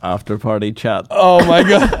a after party chat. Oh my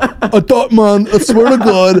god! I thought, man, I swear to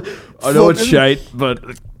God, I know it's shite, but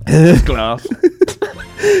it's glass.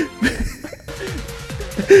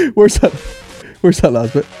 Where's that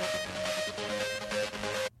last bit?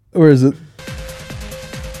 Where is it?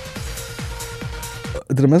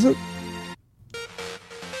 Did I miss it?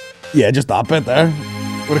 Yeah, just that bit there.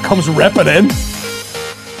 When it comes ripping in.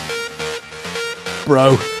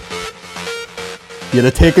 Bro. You'd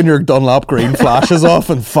have taken your Dunlop green flashes off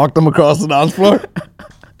and fucked them across the dance floor.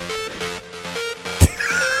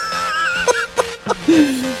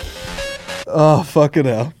 Oh, fucking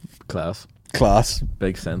hell. Class.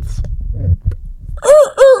 Big sense.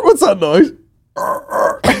 What's that noise?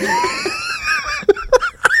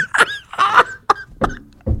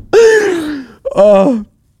 Oh,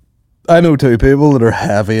 I know two people that are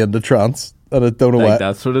heavy into trance, and I don't know why. Like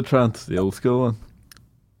that sort of trance, the old school one.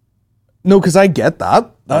 No, because I get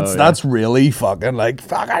that. Yeah. That's really fucking like,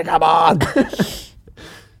 fucking come on.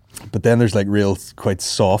 But then there's like real, quite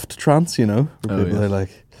soft trance, you know? Where people are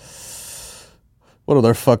like, what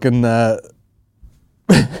other fucking, oh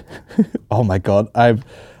my God.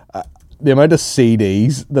 The amount of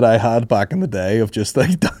CDs that I had back in the day of just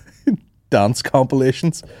like dance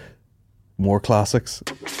compilations. More classics.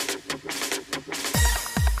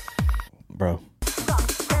 Bro.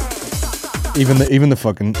 Even the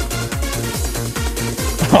fucking...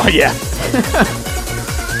 Oh, yeah.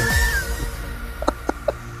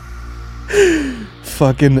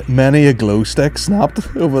 Fucking many a glow stick snapped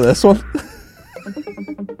over this one.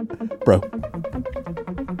 Bro.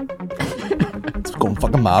 It's going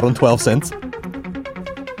fucking mad on 12 cents.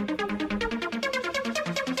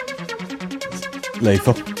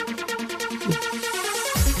 Lethal.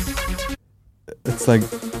 It's like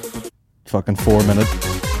fucking 4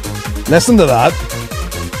 minutes. Listen to that.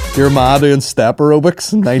 Your ma doing step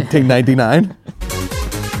aerobics in 1999.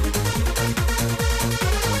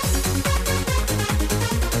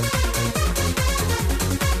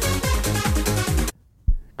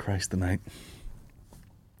 Christ the night.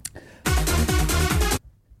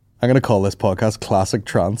 I'm going to call this podcast Classic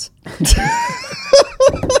Trance.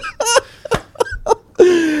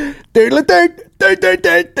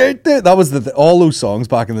 That was all those songs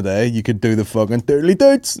back in the day. You could do the fucking doodly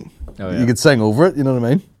doots. Oh, yeah. You could sing over it. You know what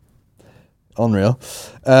I mean? Unreal.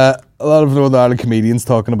 A lot of Northern Ireland comedians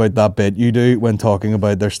talking about that bit you do when talking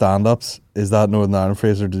about their stand-ups. Is that Northern Ireland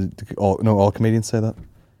phrase, or all comedians say that?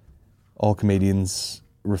 All comedians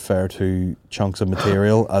refer to chunks of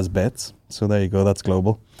material as bits. So there you go. That's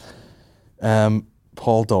global.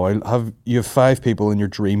 Paul Doyle, you have 5 people in your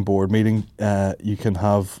dream board meeting. You can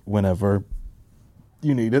have whenever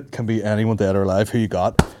you need it. Can be anyone dead or alive. Who you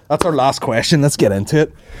got? That's our last question. Let's get into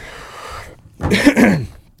it.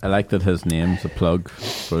 I like that his name's a plug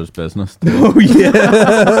for his business. Oh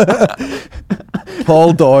yeah.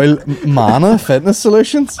 Paul Doyle, Mana Fitness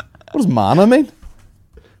Solutions. What does Mana mean?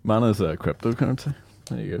 Mana's a cryptocurrency.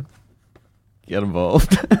 There you go. Get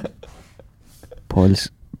involved. Paul.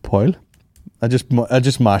 I just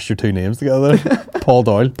mashed your two names together. Paul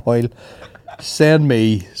Doyle. Paul. Send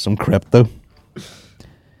me some crypto.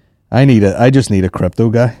 I just need a crypto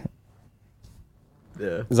guy.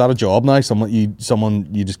 Yeah. Is that a job now? Someone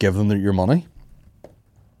you just give them your money?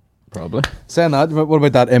 Probably. Saying that, what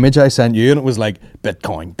about that image I sent you? And it was like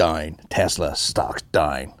Bitcoin down, Tesla stocks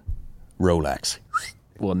down, Rolex.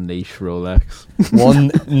 One niche Rolex. One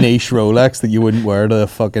niche Rolex that you wouldn't wear to a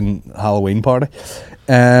fucking Halloween party.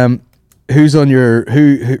 Who's on your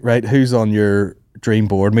dream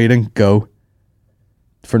board meeting? Go.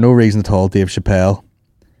 For no reason at all, Dave Chappelle.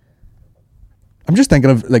 I'm just thinking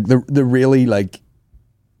of like the really like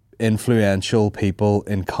influential people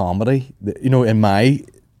in comedy, you know, in my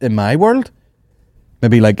world.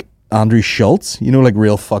 Maybe like Andrew Schultz, you know, like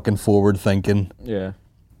real fucking forward thinking, Yeah.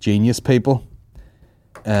 genius people.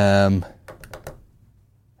 Who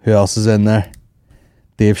else is in there?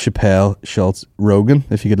 Dave Chappelle, Schultz, Rogan,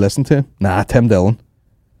 if you could listen to him. Nah, Tim Dillon.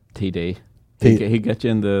 TD. He get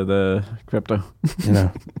you into the crypto. You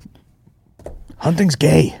know. Hunting's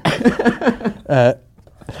gay.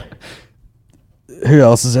 Who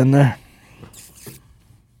else is in there?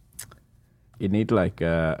 You need like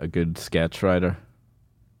a good sketch writer.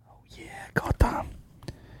 Yeah, goddamn.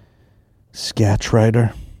 Sketch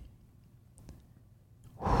writer.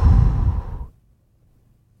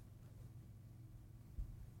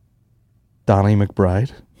 Danny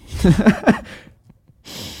McBride.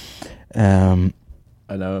 I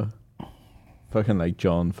know. Fucking like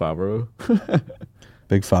John Favreau.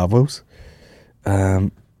 Big Favos.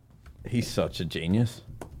 He's such a genius.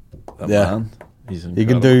 That Yeah. man. He's He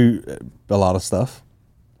incredible. can do a lot of stuff.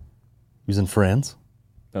 He was in Friends.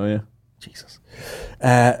 Oh yeah. Jesus.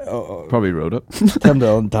 Probably wrote it. Tim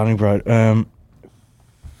Dillon, Danny McBride.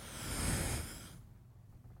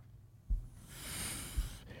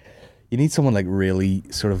 You need someone like really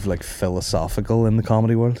sort of like philosophical in the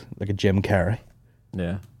comedy world, like a Jim Carrey,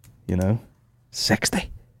 Yeah. you know?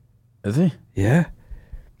 60. Is he? Yeah.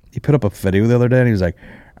 He put up a video the other day and he was like,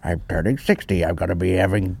 I'm turning 60. I'm going to be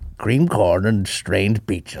having cream corn and strained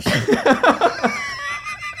peaches.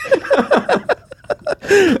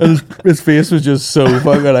 And his face was just so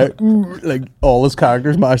fucking like all his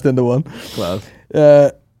characters mashed into one. Class.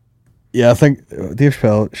 Yeah, I think Dave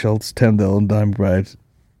Schultz, Tim Dillon, Dan McBride.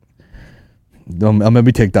 I'll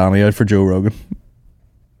maybe take Danny out for Joe Rogan.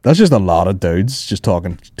 That's just a lot of dudes just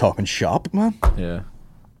talking shop, man. Yeah.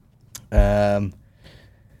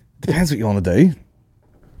 Depends what you want to do.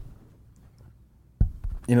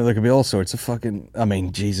 You know, there could be all sorts of fucking. I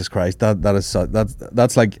mean, Jesus Christ,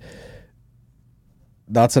 that's like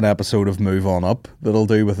that's an episode of Move On Up that I'll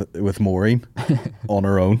do with Maureen on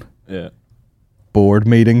her own. Yeah. Board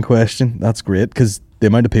meeting question. That's great because the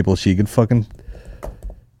amount of people she could fucking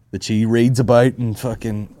that she reads about and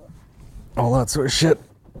fucking all that sort of shit.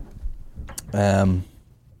 Yep,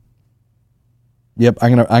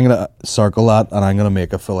 I'm gonna circle that and I'm gonna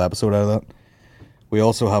make a full episode out of that. We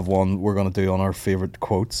also have one we're gonna do on our favorite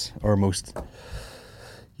quotes, our most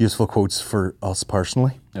useful quotes for us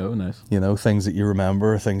personally. Oh, nice. You know, things that you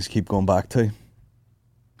remember, things you keep going back to,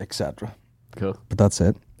 etc. Cool. But that's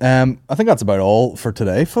it. I think that's about all for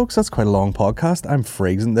today, folks. That's quite a long podcast. I'm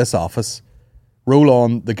freezing. This office. Roll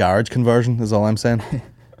on the garage conversion is all I'm saying.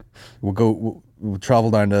 We'll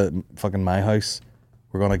travel down to fucking my house.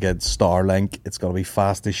 We're gonna get Starlink. It's gonna be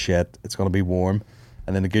fast as shit. It's gonna be warm.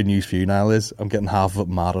 And then the good news for you, Niall, is I'm getting half of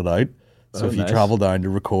it matted out. So if you nice. travel down to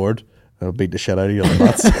record, it'll beat the shit out of you on the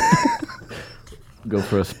mats. Go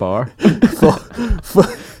for a spar.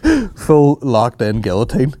 full locked in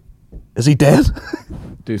guillotine. Is he dead?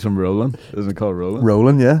 Do some rolling. Isn't it called rolling?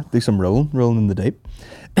 Rolling, yeah. Do some rolling in the deep.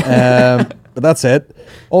 But that's it.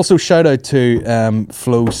 Also, shout out to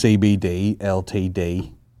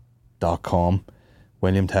flowcbdltd.com.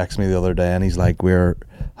 William texted me the other day and he's like, we're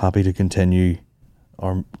happy to continue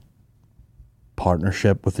our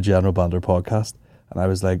partnership with the General Banter podcast. And I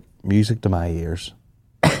was like, music to my ears.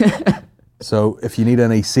 So if you need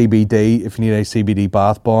any CBD, if you need any CBD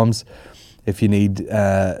bath bombs, if you need,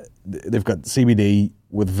 they've got CBD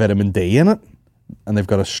with vitamin D in it, and they've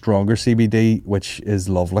got a stronger CBD, which is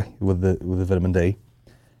lovely with the vitamin D.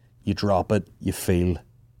 You drop it, you feel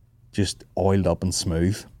just oiled up and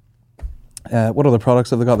smooth. What other products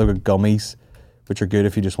have they got? They've got gummies, which are good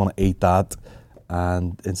if you just want to eat that,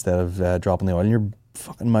 and instead of dropping the oil in your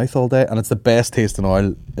fucking mouth all day. And it's the best tasting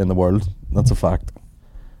oil in the world. That's a fact.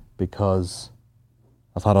 Because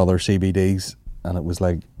I've had other CBDs, and it was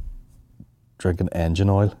like drinking engine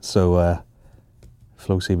oil. So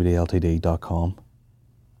flowcbdltd.com.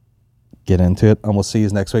 Get into it, and we'll see you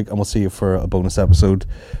next week, and we'll see you for a bonus episode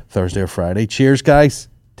Thursday or Friday. Cheers, guys.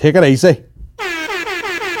 Take it easy.